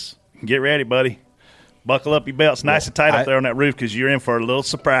race, get ready, buddy. Buckle up your belts nice and tight up there on that roof, because you're in for a little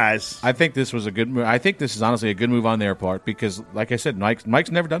surprise. I think this was a good move. I think this is honestly a good move on their part, because, like I said,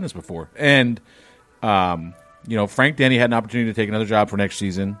 Mike's never done this before. And, Frank Denny had an opportunity to take another job for next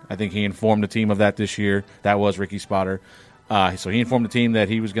season. I think he informed the team of that this year. That was Ricky's spotter. So he informed the team that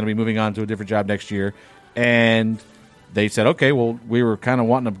he was going to be moving on to a different job next year. And they said, okay, well, we were kind of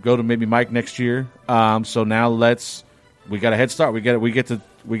wanting to go to maybe Mike next year. So now we got a head start. We get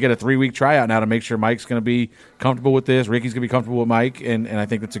a 3-week tryout now to make sure Mike's going to be comfortable with this. Ricky's going to be comfortable with Mike, and I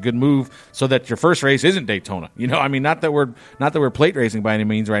think that's a good move, so that your first race isn't Daytona. Not that we're plate racing by any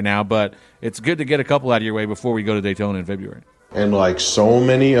means right now, but it's good to get a couple out of your way before we go to Daytona in February. And like so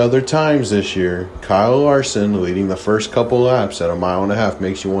many other times this year, Kyle Larson leading the first couple laps at 1.5 miles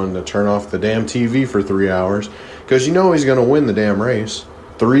makes you want to turn off the damn TV for 3 hours, because he's going to win the damn race.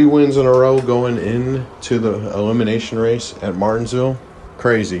 3 wins in a row going into the elimination race at Martinsville.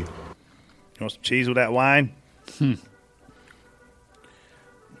 Crazy. You want some cheese with that wine?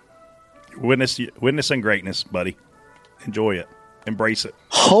 Witnessing greatness, buddy. Enjoy it. Embrace it.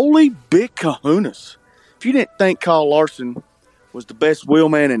 Holy big kahunas. If you didn't think Kyle Larson was the best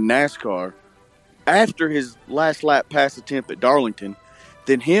wheelman in NASCAR after his last lap pass attempt at Darlington,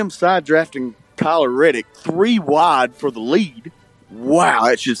 then him side drafting Kyler Reddick 3 wide for the lead, wow,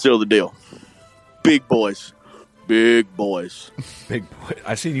 that should seal the deal. Big boys. Big boys. Big boy.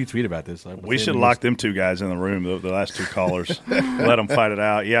 I seen you tweet about this. We should lock them 2 guys in the room, the last 2 callers. Let them fight it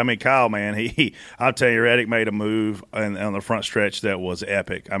out. Yeah, I mean, Kyle, man, I'll tell you, Reddick made a move on the front stretch that was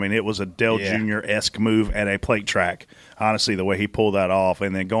epic. I mean, it was a Dale Jr.-esque move at a plate track. Honestly, the way he pulled that off.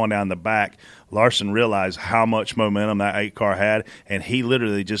 And then going down the back, Larson realized how much momentum that 8 car had, and he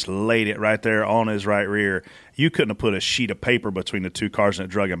literally just laid it right there on his right rear. You couldn't have put a sheet of paper between the 2 cars and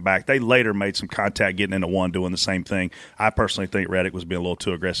it drug him back. They later made some contact getting into one, doing the same thing. I personally think Reddick was being a little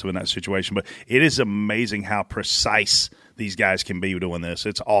too aggressive in that situation, but it is amazing how precise these guys can be doing this.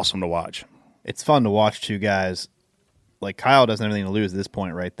 It's awesome to watch. It's fun to watch 2 guys. Like, Kyle doesn't have anything to lose at this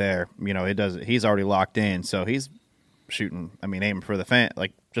point right there. You know, he's already locked in, so he's shooting, aiming for the fan,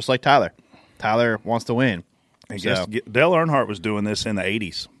 like just like Tyler. Tyler wants to win. I guess Dale Earnhardt was doing this in the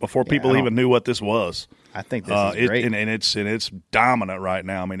 80s before people even knew what this was. I think this is great. And it's dominant right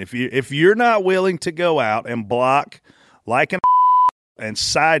now. I mean, if you're not willing to go out and block like an and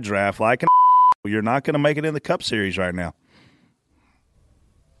side draft like an you're not going to make it in the Cup Series right now.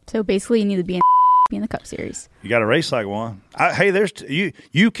 So basically, you need to be in the Cup Series. You got to race like one.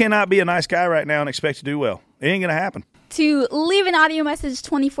 You cannot be a nice guy right now and expect to do well. It ain't going to happen. To leave an audio message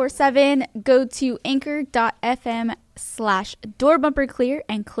 24/7, go to anchor.fm/doorbumperclear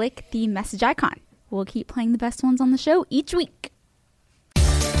and click the message icon. We'll keep playing the best ones on the show each week.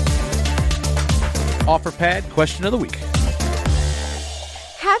 OfferPad question of the week.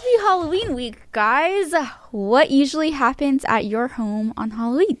 Happy Halloween week, guys. What usually happens at your home on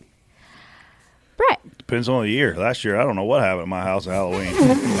Halloween? Brett. Depends on the year. Last year, I don't know what happened at my house at Halloween.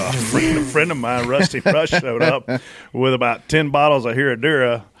 A friend of mine, Rusty Rush, showed up with about 10 bottles of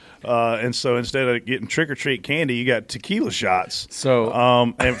Herradura. And so instead of getting trick-or-treat candy, you got tequila shots. So,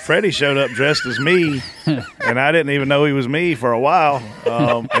 and Freddie showed up dressed as me, and I didn't even know he was me for a while.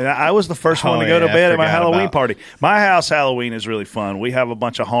 And I was the first one to go to bed at my Halloween party. My house Halloween is really fun. We have a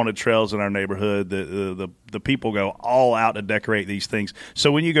bunch of haunted trails in our neighborhood. The people go all out to decorate these things.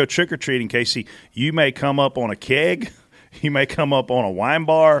 So when you go trick-or-treating, Casey, you may come up on a keg. You may come up on a wine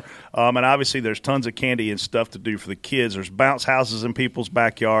bar, and obviously there's tons of candy and stuff to do for the kids. There's bounce houses in people's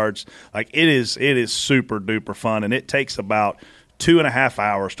backyards. Like it is super duper fun, and it takes about 2.5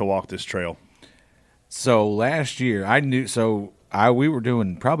 hours to walk this trail. So last year we were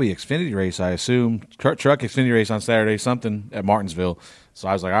doing probably Xfinity race, I assume, truck Xfinity race on Saturday, something at Martinsville. So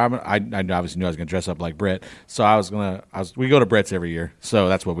I was like, I obviously knew I was going to dress up like Brett. So we go to Brett's every year. So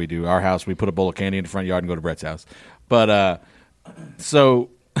that's what we do. Our house, we put a bowl of candy in the front yard and go to Brett's house. But so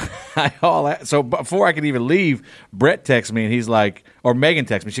before I could even leave, Brett texts me and he's like, or Megan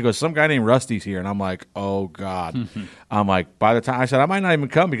texts me. She goes, some guy named Rusty's here, and I'm like, oh God. I'm like, by the time I said I might not even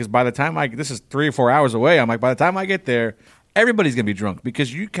come because by the time this is 3 or 4 hours away. I'm like, by the time I get there, everybody's gonna be drunk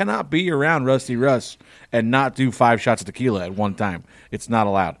because you cannot be around Rusty Russ and not do 5 shots of tequila at one time. It's not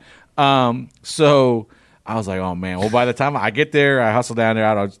allowed. So I was like, oh man. Well, by the time I get there, I hustle down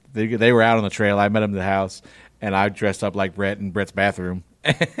there. They were out on the trail. I met them at the house. And I dressed up like Brett in Brett's bathroom.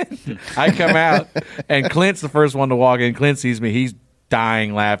 And I come out, and Clint's the first one to walk in. Clint sees me. He's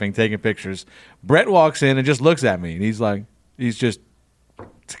dying, laughing, taking pictures. Brett walks in and just looks at me. And he's just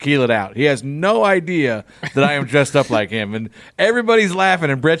tequilaed out. He has no idea that I am dressed up like him. And everybody's laughing,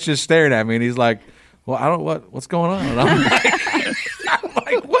 and Brett's just staring at me. And he's like, well, what's going on? And I'm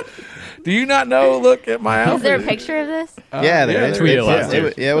like, what? Do you not know? Look at my outfit. Is there a picture of this?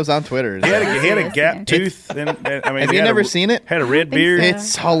 It was on Twitter. He had a gap tooth. Have you never seen it? Had a red beard.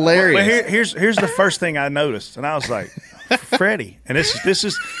 It's hilarious. Well, here's the first thing I noticed, and I was like, Freddie. And this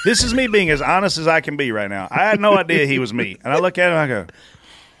is me being as honest as I can be right now. I had no idea he was me, and I look at him and I go,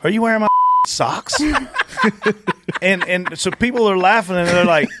 "Are you wearing my socks?" and so people are laughing and they're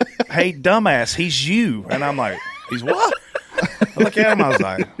like, "Hey, dumbass, he's you." And I'm like, "He's what?" I look at him, I was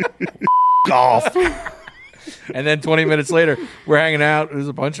like, off. And then 20 minutes later, we're hanging out.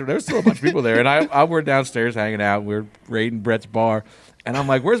 There's still a bunch of people there. And we're downstairs hanging out. We're raiding Brett's bar. And I'm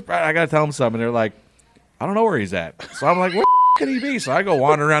like, where's Brett? I got to tell him something. And they're like, I don't know where he's at. So I'm like, where can he be? So I go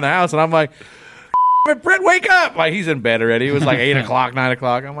wandering around the house. And I'm like, Brett, wake up. Like, he's in bed already. It was like 8 o'clock, 9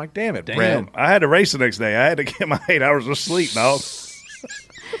 o'clock. I'm like, damn it, Brett. I had to race the next day. I had to get my 8 hours of sleep, dog.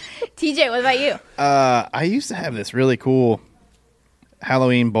 TJ, what about you? I used to have this really cool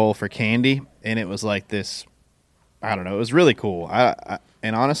Halloween bowl for candy, and it was like this. I don't know. It was really cool.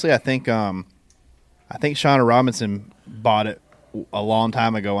 And honestly, I think Shauna Robinson bought it a long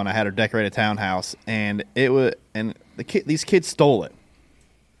time ago when I had her decorate a townhouse, and these kids stole it.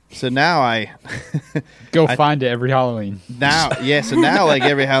 So now I find it every Halloween. So now like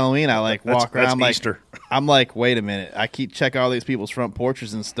every Halloween I like walk around like Easter. I'm like, wait a minute. I keep checking all these people's front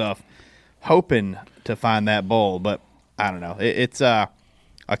porches and stuff, hoping to find that bowl, but I don't know. It's a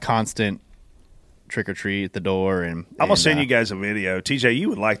constant trick or treat at the door, and I'm gonna send you guys a video. TJ, you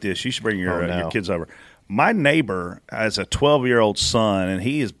would like this. You should bring your kids over. My neighbor has a 12-year-old son, and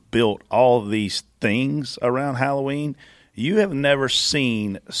he has built all of these things around Halloween. You have never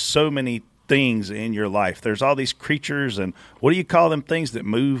seen so many things in your life. There's all these creatures, and what do you call them things that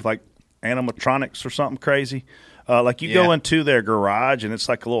move, like animatronics or something crazy? Like you go into their garage, and it's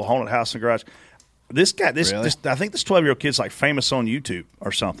like a little haunted house in the garage. This guy, I think this 12-year-old kid's like famous on YouTube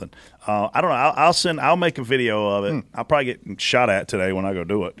or something. I don't know. I'll make a video of it. I'll probably get shot at today when I go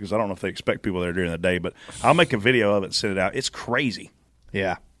do it because I don't know if they expect people there during the day. But I'll make a video of it and send it out. It's crazy.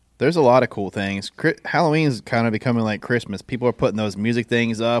 Yeah. There's a lot of cool things. Halloween's kind of becoming like Christmas. People are putting those music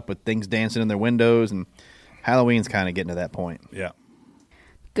things up with things dancing in their windows, and Halloween's kind of getting to that point. Yeah.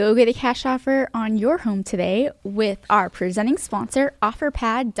 Go get a cash offer on your home today with our presenting sponsor,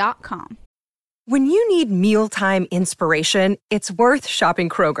 OfferPad.com. When you need mealtime inspiration, it's worth shopping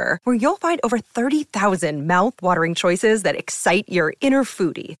Kroger, where you'll find over 30,000 mouth-watering choices that excite your inner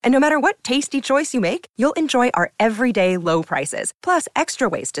foodie. And no matter what tasty choice you make, you'll enjoy our everyday low prices, plus extra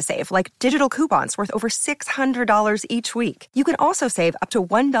ways to save, like digital coupons worth over $600 each week. You can also save up to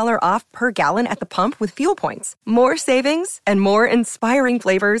 $1 off per gallon at the pump with fuel points. More savings and more inspiring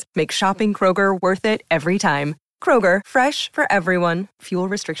flavors make shopping Kroger worth it every time. Kroger, fresh for everyone. Fuel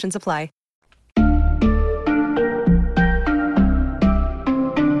restrictions apply.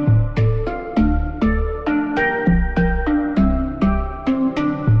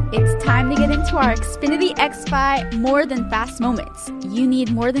 To our Xfinity X5 More Than Fast moments. You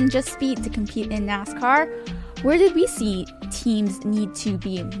need more than just speed to compete in NASCAR. Where did we see teams need to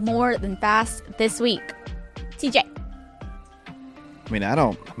be more than fast this week? TJ. I mean, I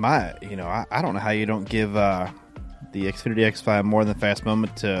don't know how you don't give the Xfinity X5 More Than Fast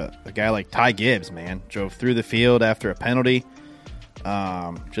moment to a guy like Ty Gibbs, man. Drove through the field after a penalty.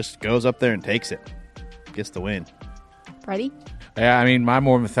 Just goes up there and takes it. Gets the win. Freddie? Yeah, I mean, my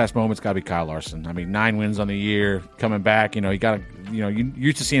more than fast moment's got to be Kyle Larson. I mean, 9 wins on the year, coming back. You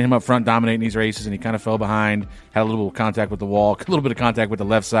used to seeing him up front dominating these races, and he kind of fell behind, had a little bit of contact with the wall, a little bit of contact with the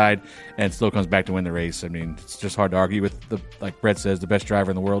left side, and still comes back to win the race. I mean, it's just hard to argue with, like Brett says, the best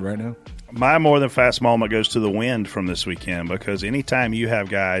driver in the world right now. My more than fast moment goes to the wind from this weekend, because anytime you have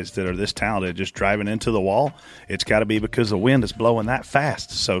guys that are this talented just driving into the wall, it's got to be because the wind is blowing that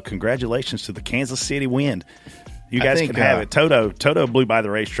fast. So congratulations to the Kansas City Wind. You guys can have it. Toto blew by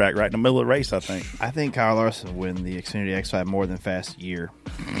the racetrack right in the middle of the race, I think. I think Kyle Larson will win the Xfinity X5 More Than Fast year.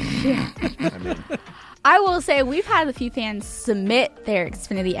 I will say we've had a few fans submit their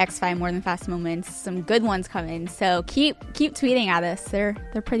Xfinity X5 More Than Fast moments. Some good ones coming. So keep tweeting at us. They're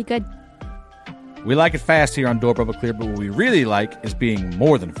pretty good. We like it fast here on Door Bubba Clear, but what we really like is being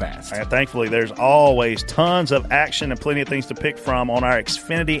more than fast. And thankfully, there's always tons of action and plenty of things to pick from on our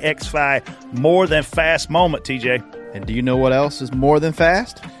Xfinity X5 More Than Fast moment, TJ. And do you know what else is more than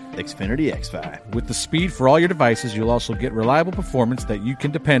fast? Xfinity X5. With the speed for all your devices, you'll also get reliable performance that you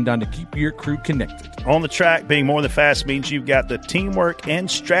can depend on to keep your crew connected. On the track, being more than fast means you've got the teamwork and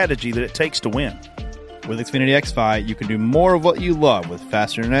strategy that it takes to win. With Xfinity X5, you can do more of what you love with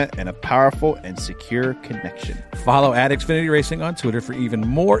faster internet and a powerful and secure connection. Follow @Xfinity Racing on Twitter for even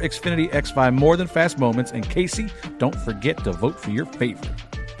more Xfinity X5 More Than Fast moments. And Casey, don't forget to vote for your favorite.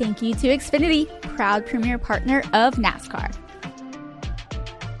 Thank you to Xfinity, proud premier partner of NASCAR.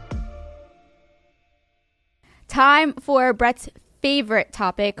 Time for Brett's favorite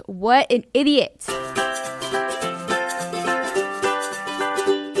topic, What an Idiot.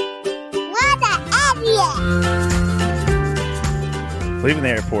 Leaving the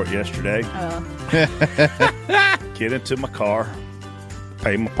airport yesterday. Get into my car,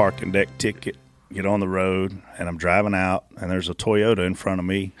 pay my parking deck ticket, get on the road, and I'm driving out, and there's a Toyota in front of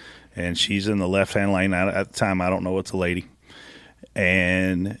me, and she's in the left-hand lane. At the time, I don't know, it's a lady.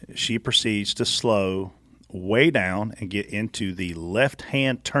 And she proceeds to slow way down and get into the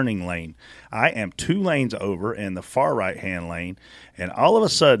left-hand turning lane. I am 2 lanes over in the far right-hand lane, and all of a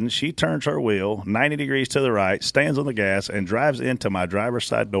sudden she turns her wheel 90 degrees to the right, stands on the gas, and drives into my driver's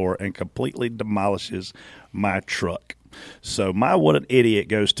side door and completely demolishes my truck. So my what an idiot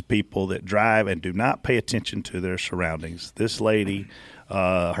goes to people that drive and do not pay attention to their surroundings. This lady,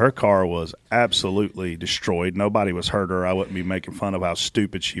 her car was absolutely destroyed. Nobody was hurt her. I wouldn't be making fun of how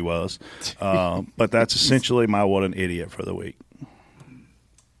stupid she was. But that's essentially my what an idiot for the week.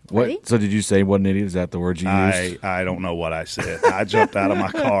 What? So did you say what an idiot? Is that the word you used? I don't know what I said. I jumped out of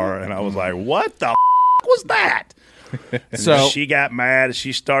my car and I was like, what the was that? So she got mad.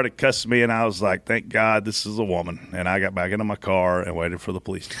 She started cussing me, and I was like, thank God this is a woman. And I got back into my car and waited for the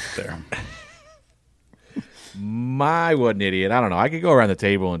police to get there. My what an idiot. I don't know. I could go around the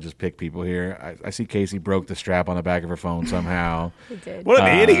table and just pick people here. I see Casey broke the strap on the back of her phone somehow. He did. What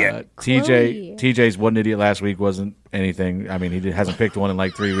an idiot. TJ's what an idiot last week wasn't anything. I mean, hasn't picked one in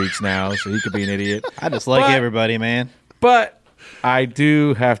like 3 weeks now, so he could be an idiot. I just like everybody, man. But I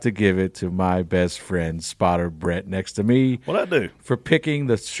do have to give it to my best friend, Spotter Brett, next to me. What'd I do? For picking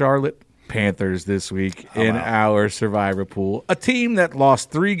the Charlotte Panthers this week in our Survivor pool. A team that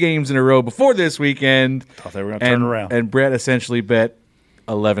lost 3 games in a row before this weekend. Thought they were going to turn around. And Brett essentially bet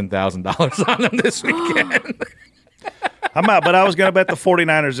 $11,000 on them this weekend. I'm out, but I was going to bet the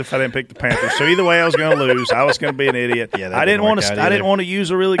 49ers if I didn't pick the Panthers. So either way, I was going to lose. I was going to be an idiot. Yeah, I didn't want to use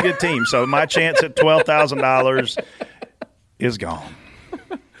a really good team. So my chance at $12,000 is gone.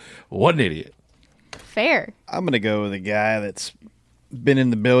 What an idiot. Fair. I'm going to go with a guy that's been in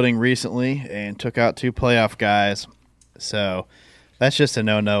the building recently and took out 2 playoff guys. So that's just a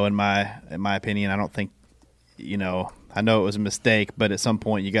no-no in my opinion. I don't think, I know it was a mistake, but at some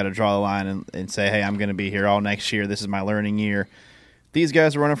point you got to draw the line and say, hey, I'm going to be here all next year. This is my learning year. These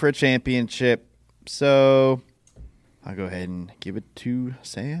guys are running for a championship, so I'll go ahead and give it to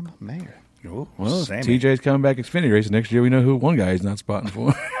Sam Mayer. Ooh, well, Sammy. TJ's coming back Xfinity race next year. We know who one guy is not spotting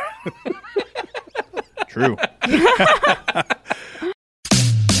for. True.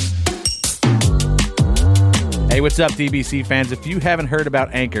 Hey, what's up, DBC fans? If you haven't heard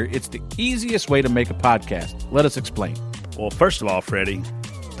about Anchor, it's the easiest way to make a podcast. Let us explain. Well, first of all, Freddie,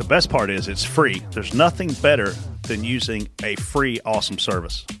 the best part is it's free. There's nothing better than using a free, awesome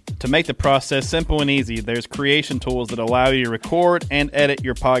service. To make the process simple and easy, there's creation tools that allow you to record and edit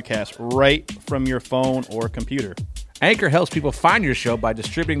your podcast right from your phone or computer. Anchor helps people find your show by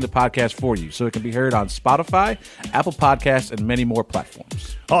distributing the podcast for you, so it can be heard on Spotify, Apple Podcasts, and many more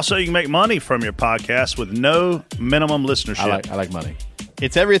platforms. Also, you can make money from your podcast with no minimum listenership. I like money.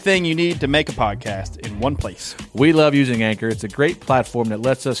 It's everything you need to make a podcast in one place. We love using Anchor. It's a great platform that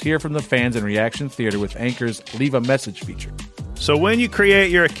lets us hear from the fans in Reaction Theater with Anchor's Leave a Message feature. So when you create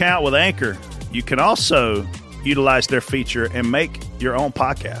your account with Anchor, you can also utilize their feature and make your own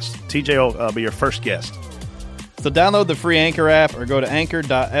podcast. TJ will be your first guest. So download the free Anchor app or go to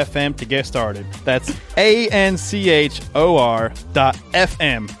anchor.fm to get started. That's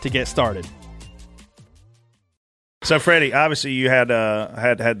ANCHOR.FM to get started. So, Freddie, obviously you had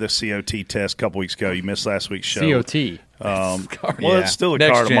the COT test a couple weeks ago. You missed last week's show. COT. It's still a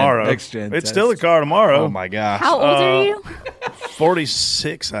car tomorrow. It's still a car tomorrow. Oh, my gosh. How old are you?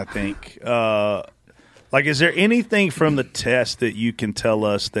 46, I think. Is there anything from the test that you can tell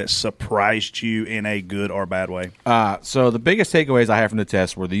us that surprised you in a good or bad way? So the biggest takeaways I have from the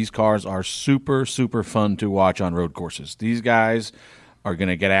test were these cars are super, super fun to watch on road courses. These guys are going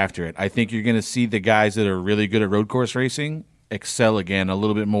to get after it. I think you're going to see the guys that are really good at road course racing excel again a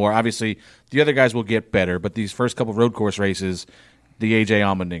little bit more. Obviously, the other guys will get better, but these first couple of road course races, the A.J.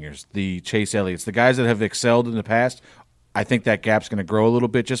 Allmendingers, the Chase Elliott's, the guys that have excelled in the past, I think that gap's going to grow a little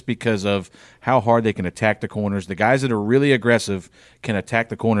bit just because of how hard they can attack the corners. The guys that are really aggressive can attack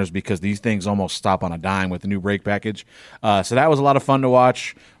the corners because these things almost stop on a dime with the new brake package. So that was a lot of fun to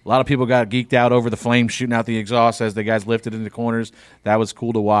watch. A lot of people got geeked out over the flames shooting out the exhaust as the guys lifted into corners. That was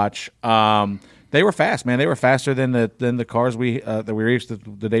cool to watch. They were fast, man. They were faster than the cars that we raced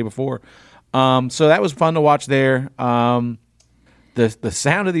the day before. So that was fun to watch there. The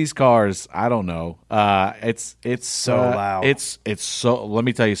sound of these cars, I don't know. It's so loud. It's so. Let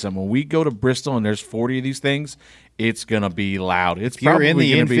me tell you something. When we go to Bristol and there's 40 of these things, it's gonna be loud. It's if you're in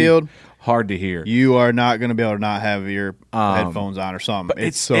the infield, hard to hear. You are not going to be able to not have your headphones on or something.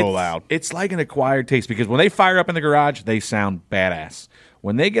 It's so loud. It's like an acquired taste because when they fire up in the garage, they sound badass.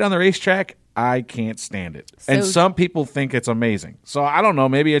 When they get on the racetrack, I can't stand it. And some people think it's amazing. So I don't know.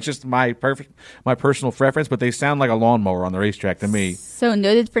 Maybe it's just my personal preference, but they sound like a lawnmower on the racetrack to me. So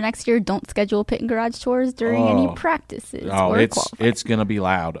noted for next year, don't schedule pit and garage tours during any practices. It's going to be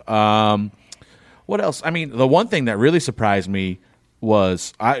loud. What else? I mean, the one thing that really surprised me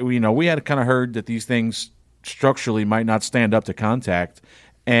was we had kind of heard that these things structurally might not stand up to contact,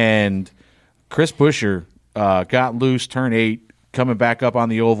 and Chris Buescher got loose turn 8. Coming back up on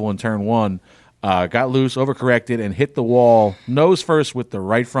the oval in turn 1, got loose, overcorrected, and hit the wall nose first with the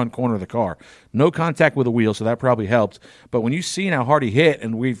right front corner of the car. No contact with the wheel, so that probably helped. But when you see how hard he hit,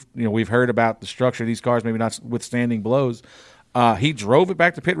 and we've heard about the structure of these cars maybe not withstanding blows, he drove it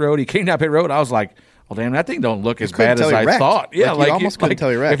back to pit road. He came down pit road. I was like, well, damn, that thing don't look as bad as I thought. Yeah, you almost couldn't tell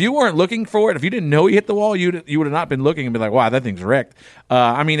he wrecked. If you weren't looking for it, if you didn't know he hit the wall, you would have not been looking and be like, wow, that thing's wrecked.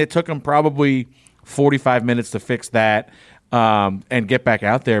 It took him probably 45 minutes to fix that. And get back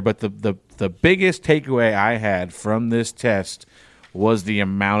out there. But the biggest takeaway I had from this test was the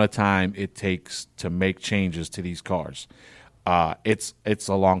amount of time it takes to make changes to these cars. It's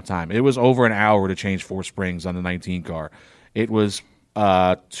a long time. It was over an hour to change 4 springs on the 19 car. It was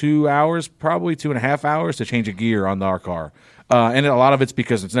 2 hours, probably 2.5 hours to change a gear on our car. And a lot of it's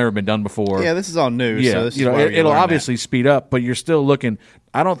because it's never been done before. Yeah, this is all new. Yeah, so this you is know, why we it'll learned obviously speed up, but you're still looking.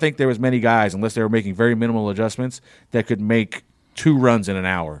 I don't think there was many guys, unless they were making very minimal adjustments, that could make 2 runs in an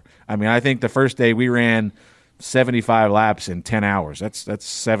hour. I mean, I think the first day we ran 75 laps in 10 hours. That's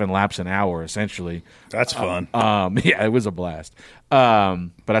 7 laps an hour, essentially. That's fun. Yeah, it was a blast. But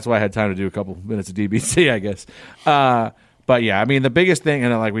that's why I had time to do a couple minutes of DBC, I guess. But, yeah, I mean, the biggest thing,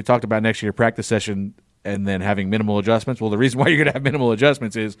 and like we talked about next year, practice session and then having minimal adjustments. Well, the reason why you're going to have minimal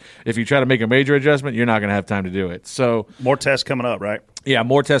adjustments is if you try to make a major adjustment, you're not going to have time to do it. So more tests coming up, right? Yeah,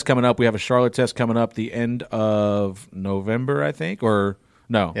 more tests coming up. We have a Charlotte test coming up the end of November, I think, or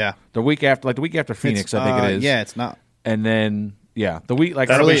no. Yeah. The week after Phoenix, I think it is. Yeah, it's not. And then, yeah, the week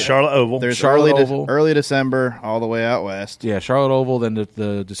that'll be Charlotte Oval. There's Charlotte Oval. Early December, all the way out west. Yeah, Charlotte Oval, then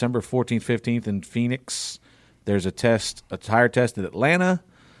the December 14th, 15th in Phoenix. There's a tire test at Atlanta.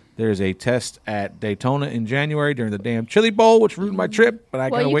 There's a test at Daytona in January during the damn Chili Bowl, which ruined my trip. But I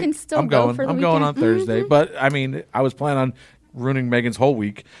can't wait. Can still I'm go going. for the I'm going on weekend. Thursday. But I mean, I was planning on ruining Megan's whole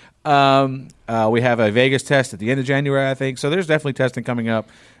week. We have a Vegas test at the end of January, I think. So there's definitely testing coming up,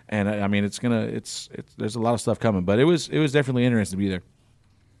 and I mean, it's there's a lot of stuff coming. But it was definitely interesting to be there.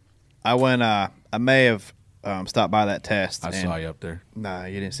 I went. I may have stopped by that test. I saw you up there. Nah,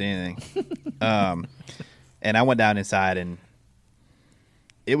 you didn't see anything. And I went down inside and.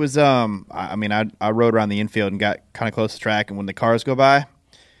 It was, I mean, I rode around the infield and got kind of close to the track, and when the cars go by,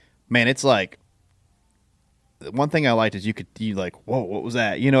 man, it's like, one thing I liked is you like, whoa, what was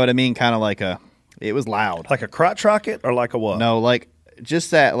that? You know what I mean? Kind of like it was loud. Like a crotch rocket or like a what? No, like, just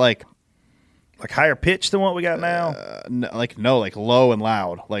that, like higher pitch than what we got now? Like low and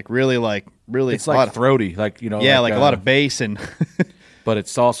loud. Like, really, it's like throaty, like, you know. Yeah, like a lot of bass and... But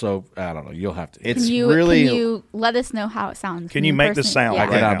it's also, I don't know, you'll have to. It's Can you let us know how it sounds? Can you make the sound? Yeah.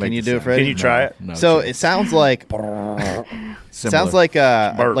 Right now? Can you do it, Freddie? Can you try it? No, so it sounds like sounds like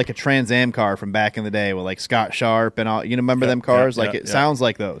a Trans Am car from back in the day with like Scott Sharp and all. You remember them cars? It sounds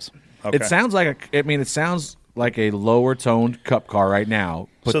like those. Okay. It sounds like it sounds like a lower toned Cup car right now.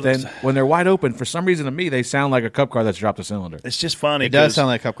 But So then when they're wide open, for some reason to me, they sound like a Cup car that's dropped a cylinder. It's just funny. It does sound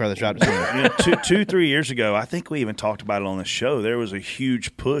like a Cup car that's dropped a cylinder. You know, 3 years ago, I think we even talked about it on the show. There was a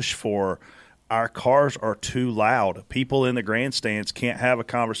huge push for our cars are too loud. People in the grandstands can't have a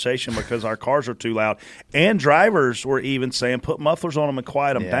conversation because our cars are too loud. And drivers were even saying, put mufflers on them and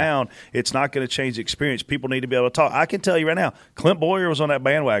quiet them down. It's not going to change the experience. People need to be able to talk. I can tell you right now, Clint Boyer was on that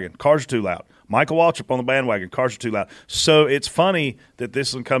bandwagon. Cars are too loud. Michael Waltrip on the bandwagon. Cars are too loud. So it's funny that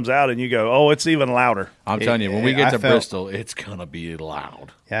this one comes out and you go, oh, it's even louder. I'm telling you, when we get to Bristol, it's going to be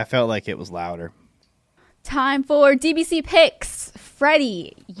loud. Yeah, I felt like it was louder. Time for DBC picks.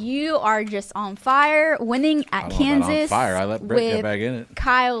 Freddie, you are just on fire, winning at Kansas. On fire. I let Brett get back in it.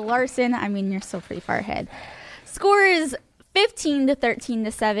 Kyle Larson. I mean, you're still pretty far ahead. Score is 15 to 13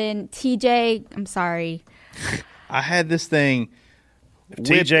 to 7. TJ, I'm sorry. I had this thing. If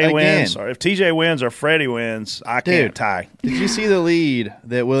TJ wins, or if TJ wins or Freddie wins, I can't tie. Did you see the lead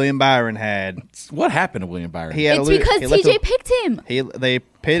that William Byron had? What happened to William Byron? It's because TJ picked him. They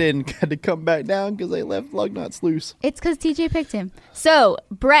pitted and had to come back down because they left lug nuts loose. It's because TJ picked him. So,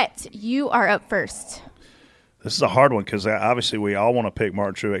 Brett, you are up first. This is a hard one because obviously we all want to pick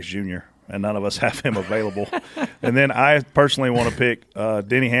Martin Truex Jr., and none of us have him available. And then I personally want to pick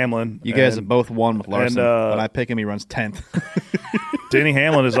Denny Hamlin. You guys have both won with Larson. When I pick him, he runs 10th. Denny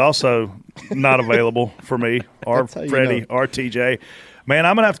Hamlin is also not available for me, or Freddie, or TJ. Man,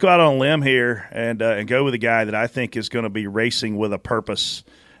 I'm going to have to go out on a limb here and go with a guy that I think is going to be racing with a purpose.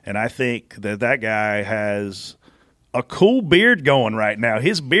 And I think that guy has a cool beard going right now.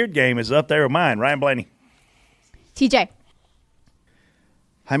 His beard game is up there with mine. Ryan Blaney. TJ.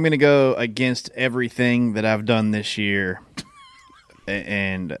 I'm going to go against everything that I've done this year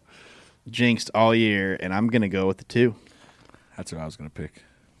and jinxed all year, and I'm going to go with the 2. That's what I was going to pick.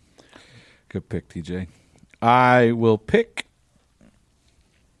 Good pick, TJ. I will pick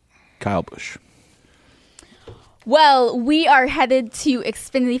Kyle Busch. Well, we are headed to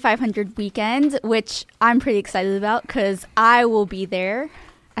Xfinity 500 weekend, which I'm pretty excited about because I will be there.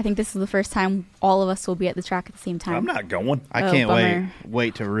 I think this is the first time all of us will be at the track at the same time. I'm not going. I can't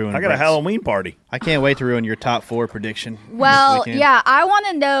wait to ruin. I got a Halloween party. I can't wait to ruin your top 4 prediction. Well, yeah, I want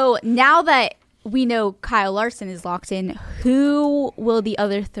to know now that we know Kyle Larson is locked in. Who will the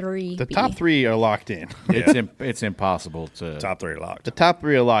other 3 The be? top 3 are locked in. It's impossible to. Top 3 are locked. The top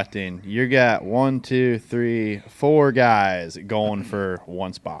 3 are locked in. You got 1, 2, 3, 4 guys going for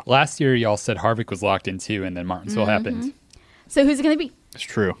one spot. Last year, y'all said Harvick was locked in too, and then Martinsville happened. So who's it going to be? It's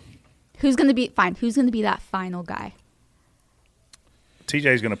true. Who's going to be fine? Who's going to be that final guy?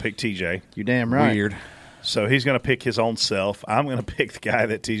 TJ's going to pick TJ. You damn right. Weird. So he's going to pick his own self. I'm going to pick the guy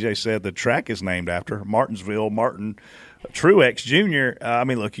that TJ said the track is named after, Martinsville, Martin Truex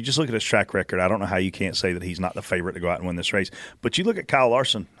Jr. Look, you just look at his track record. I don't know how you can't say that he's not the favorite to go out and win this race. But you look at Kyle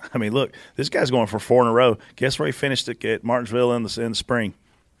Larson. Look, this guy's going for 4 in a row. Guess where he finished at Martinsville in the spring?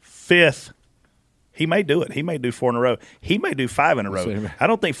 5th. He may do it. He may do 4 in a row. He may do 5 in a row. I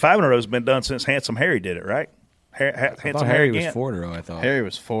don't think 5 in a row has been done since Handsome Harry did it, right? Handsome Harry was 4 in a row, I thought. Harry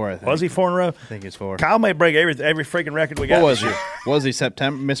was 4, I think. Was he 4 in a row? I think he's 4. Kyle may break every freaking record we got. What was he? Was he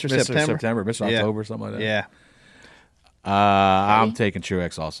September? Mr. September? Mr. October, something like that. Yeah. I'm taking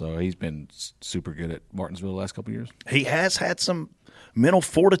Truex also. He's been super good at Martinsville the last couple of years. He has had some mental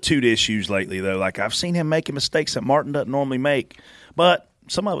fortitude issues lately, though. Like, I've seen him making mistakes that Martin doesn't normally make, but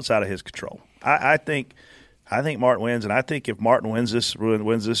some of it's out of his control. I think Martin wins, and I think if Martin wins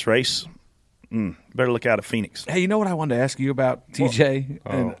this race, better look out at Phoenix. Hey, you know what I wanted to ask you about,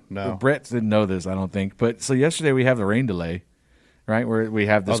 TJ? No. Brett didn't know this, I don't think. But so yesterday we have the rain delay, right? Where we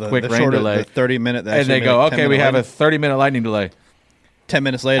have this quick rain delay. The 30-minute. And they go, okay, we have a 30-minute lightning delay. 10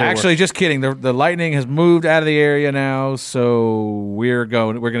 minutes later. Actually, just kidding. The lightning has moved out of the area now, so we're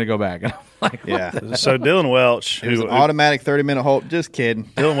going to go back. And I'm like, yeah. So Dylan Welch, who's an automatic 30-minute halt. Just kidding.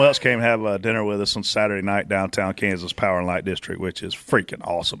 Dylan Welch came to have dinner with us on Saturday night downtown Kansas Power and Light District, which is freaking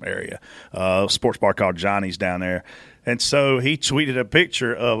awesome area. Sports bar called Johnny's down there. And so he tweeted a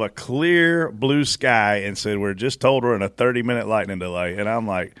picture of a clear blue sky and said, we're just told we're in a 30-minute lightning delay. And I'm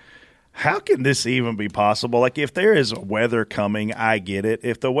like, how can this even be possible? Like, if there is weather coming, I get it.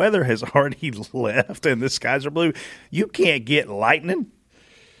 If the weather has already left and the skies are blue, you can't get lightning.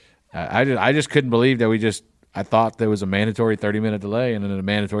 I just couldn't believe that I thought there was a mandatory 30-minute delay, and then a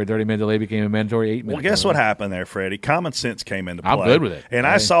mandatory 30-minute delay became a mandatory 8-minute Well, guess delay. what happened there, Freddie? Common sense came into play. I'm good with it. And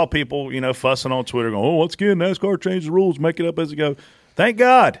I saw people, fussing on Twitter going, once again, NASCAR changed the rules, make it up as it goes. Thank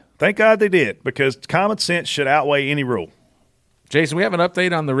God. Thank God they did, because common sense should outweigh any rule. Jason, we have an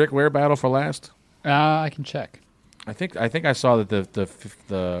update on the Rick Ware battle for last. I can check. I think I saw that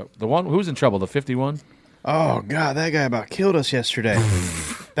the one who's in trouble, the 51. Oh God, that guy about killed us yesterday.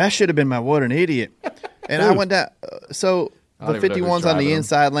 That should have been my what an idiot. And I went down. So the 51's on the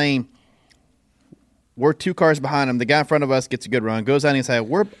inside lane. We're 2 cars behind him. The guy in front of us gets a good run, goes on the inside.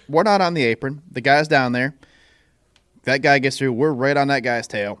 We're not on the apron. The guy's down there. That guy gets through. We're right on that guy's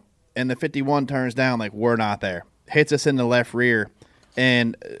tail, and the 51 turns down like we're not there. Hits us in the left rear,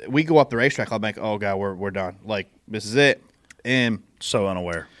 and we go up the racetrack. I'm like, oh, God, we're done. Like, this is it. And so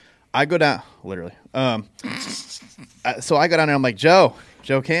unaware. I go down, literally. So I go down there. I'm like, Joe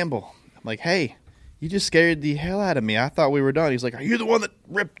Campbell. I'm like, hey, you just scared the hell out of me. I thought we were done. He's like, are you the one that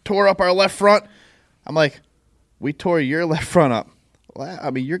tore up our left front? I'm like, we tore your left front up.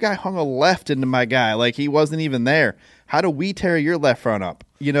 I mean, your guy hung a left into my guy. Like, he wasn't even there. How do we tear your left front up?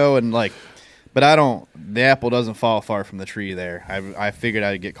 And like – but the apple doesn't fall far from the tree there. I figured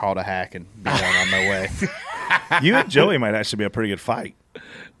I'd get called a hack and be done on my way. You and Joey might actually be a pretty good fight.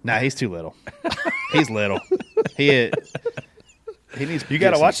 Nah, he's too little. He's little. He needs. You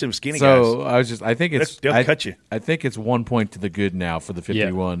got to watch them skinny guys. So I think they'll cut you. I think it's 1 point to the good now for the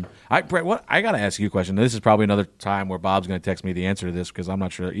 51. Yeah. Brett, I got to ask you a question. This is probably another time where Bob's going to text me the answer to this because I'm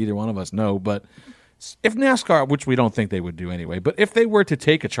not sure either one of us know, but. If NASCAR, which we don't think they would do anyway, but if they were to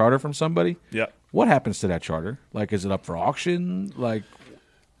take a charter from somebody, what happens to that charter? Like, is it up for auction? Like,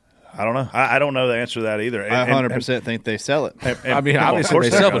 I don't know. I don't know the answer to that either. I 100% think they sell it. Obviously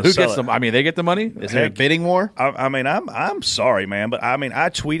they sell, but who gets them? I mean, they get the money? Is there a bidding war? I'm sorry, man, but I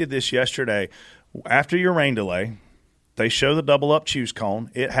tweeted this yesterday. After your rain delay, they show the double-up choose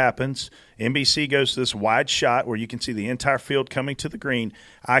cone. It happens. NBC goes to this wide shot where you can see the entire field coming to the green.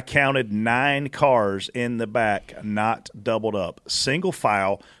 I counted 9 cars in the back not doubled up. Single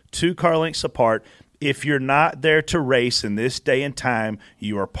file, 2 car lengths apart. If you're not there to race in this day and time,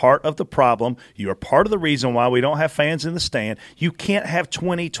 you are part of the problem. You are part of the reason why we don't have fans in the stand. You can't have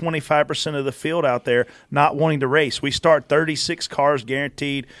 20-25% of the field out there not wanting to race. We start 36 cars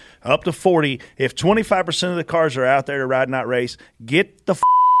guaranteed, up to 40. If 25% of the cars are out there to ride, not race, get the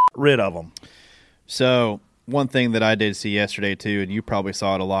rid of them. So one thing that I did see yesterday too, and you probably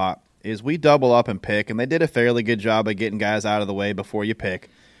saw it a lot, is we double up and pick, and they did a fairly good job of getting guys out of the way before you pick.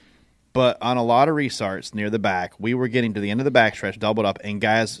 But on a lot of restarts near the back, we were getting to the end of the backstretch, doubled up, and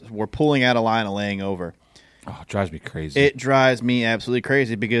guys were pulling out of line and laying over. Oh, it drives me crazy. It drives me absolutely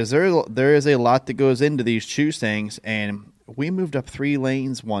crazy because there is a lot that goes into these choose things, and we moved up 3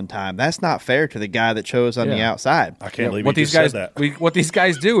 lanes one time. That's not fair to the guy that chose on the outside. I can't believe what you these just guys said that. what these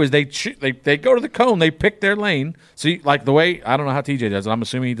guys do is they go to the cone, they pick their lane. So like the way, I don't know how TJ does it. I'm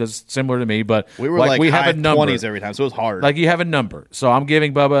assuming he does similar to me, but we were like we high have a number 20s every time, so it was hard. Like you have a number. So I'm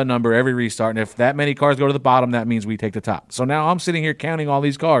giving Bubba a number every restart, and if that many cars go to the bottom, that means we take the top. So now I'm sitting here counting all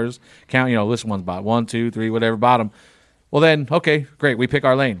these cars, this one's bottom, 1, 2, 3, whatever bottom. Well, then, okay, great, we pick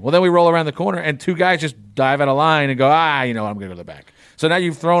our lane. Well, then we roll around the corner, and 2 guys just dive out of line and go, I'm going to go to the back. So now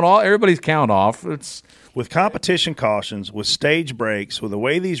you've thrown everybody's count off. It's with competition cautions, with stage breaks, with the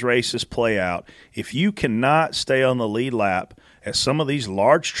way these races play out, if you cannot stay on the lead lap at some of these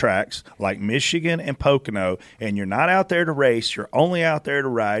large tracks like Michigan and Pocono, and you're not out there to race, you're only out there to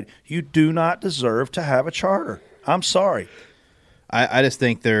ride, you do not deserve to have a charter. I'm sorry. I just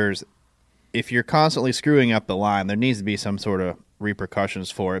think if you're constantly screwing up the line, there needs to be some sort of repercussions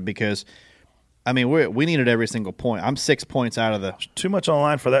for it because, I mean, we needed every single point. I'm 6 points out of the – too much on the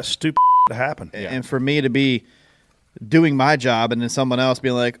line for that stupid to happen. And for me to be doing my job and then someone else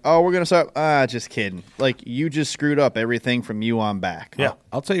being like, oh, we're going to start – just kidding. Like, you just screwed up everything from you on back. Yeah.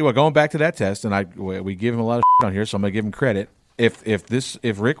 I'll tell you what, going back to that test, and we give him a lot of on here, so I'm going to give him credit.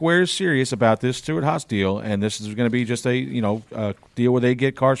 If Rick Ware is serious about this Stewart-Haas deal, and this is going to be just a deal where they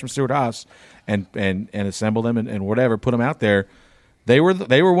get cars from Stewart-Haas and assemble them and whatever, put them out there, they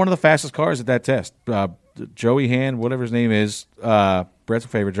were one of the fastest cars at that test. Joey Hand, whatever his name is, Brett's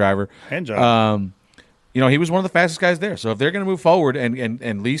favorite driver. Hand job. He was one of the fastest guys there. So if they're going to move forward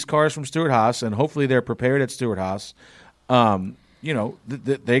and lease cars from Stewart-Haas, and hopefully they're prepared at Stewart-Haas,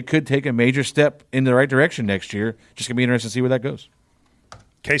 they could take a major step in the right direction next year. Just going to be interesting to see where that goes.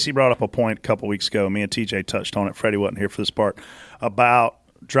 Casey brought up a point a couple weeks ago. Me and TJ touched on it. Freddie wasn't here for this part, about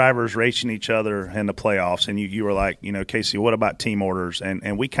drivers racing each other in the playoffs. And you were like, Casey, what about team orders?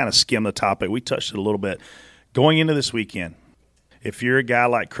 And we kind of skimmed the topic. We touched it a little bit. Going into this weekend, if you're a guy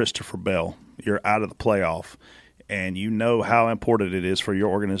like Christopher Bell, you're out of the playoff, and you know how important it is for your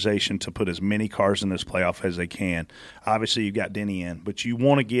organization to put as many cars in this playoff as they can. Obviously, you've got Denny in, but you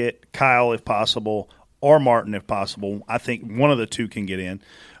want to get Kyle if possible or Martin if possible. I think one of the two can get in.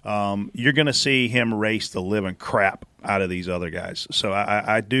 You're going to see him race the living crap out of these other guys. So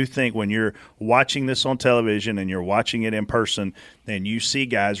I do think when you're watching this on television and you're watching it in person, and you see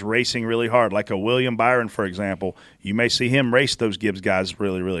guys racing really hard, like a William Byron, for example, you may see him race those Gibbs guys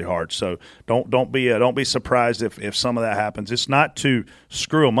really, really hard. So don't be surprised if some of that happens. It's not to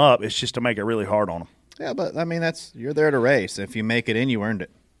screw them up; it's just to make it really hard on them. Yeah, but I mean you're there to race. If you make it in, you earned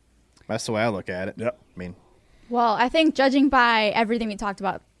it. That's the way I look at it. Yep. Well, I think judging by everything we talked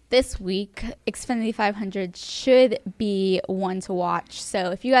about this week, Xfinity 500 should be one to watch.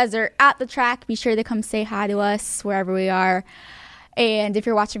 So if you guys are at the track, be sure to come say hi to us wherever we are. And if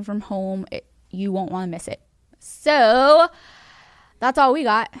you're watching from home, you won't want to miss it. So that's all we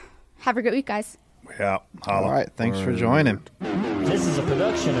got. Have a great week, guys. Yeah. All right. Thanks for joining. This is a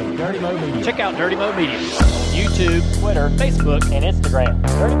production of Dirty Mo Media. Check out Dirty Mo Media. YouTube, Twitter, Facebook, and Instagram.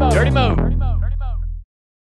 Dirty Mo.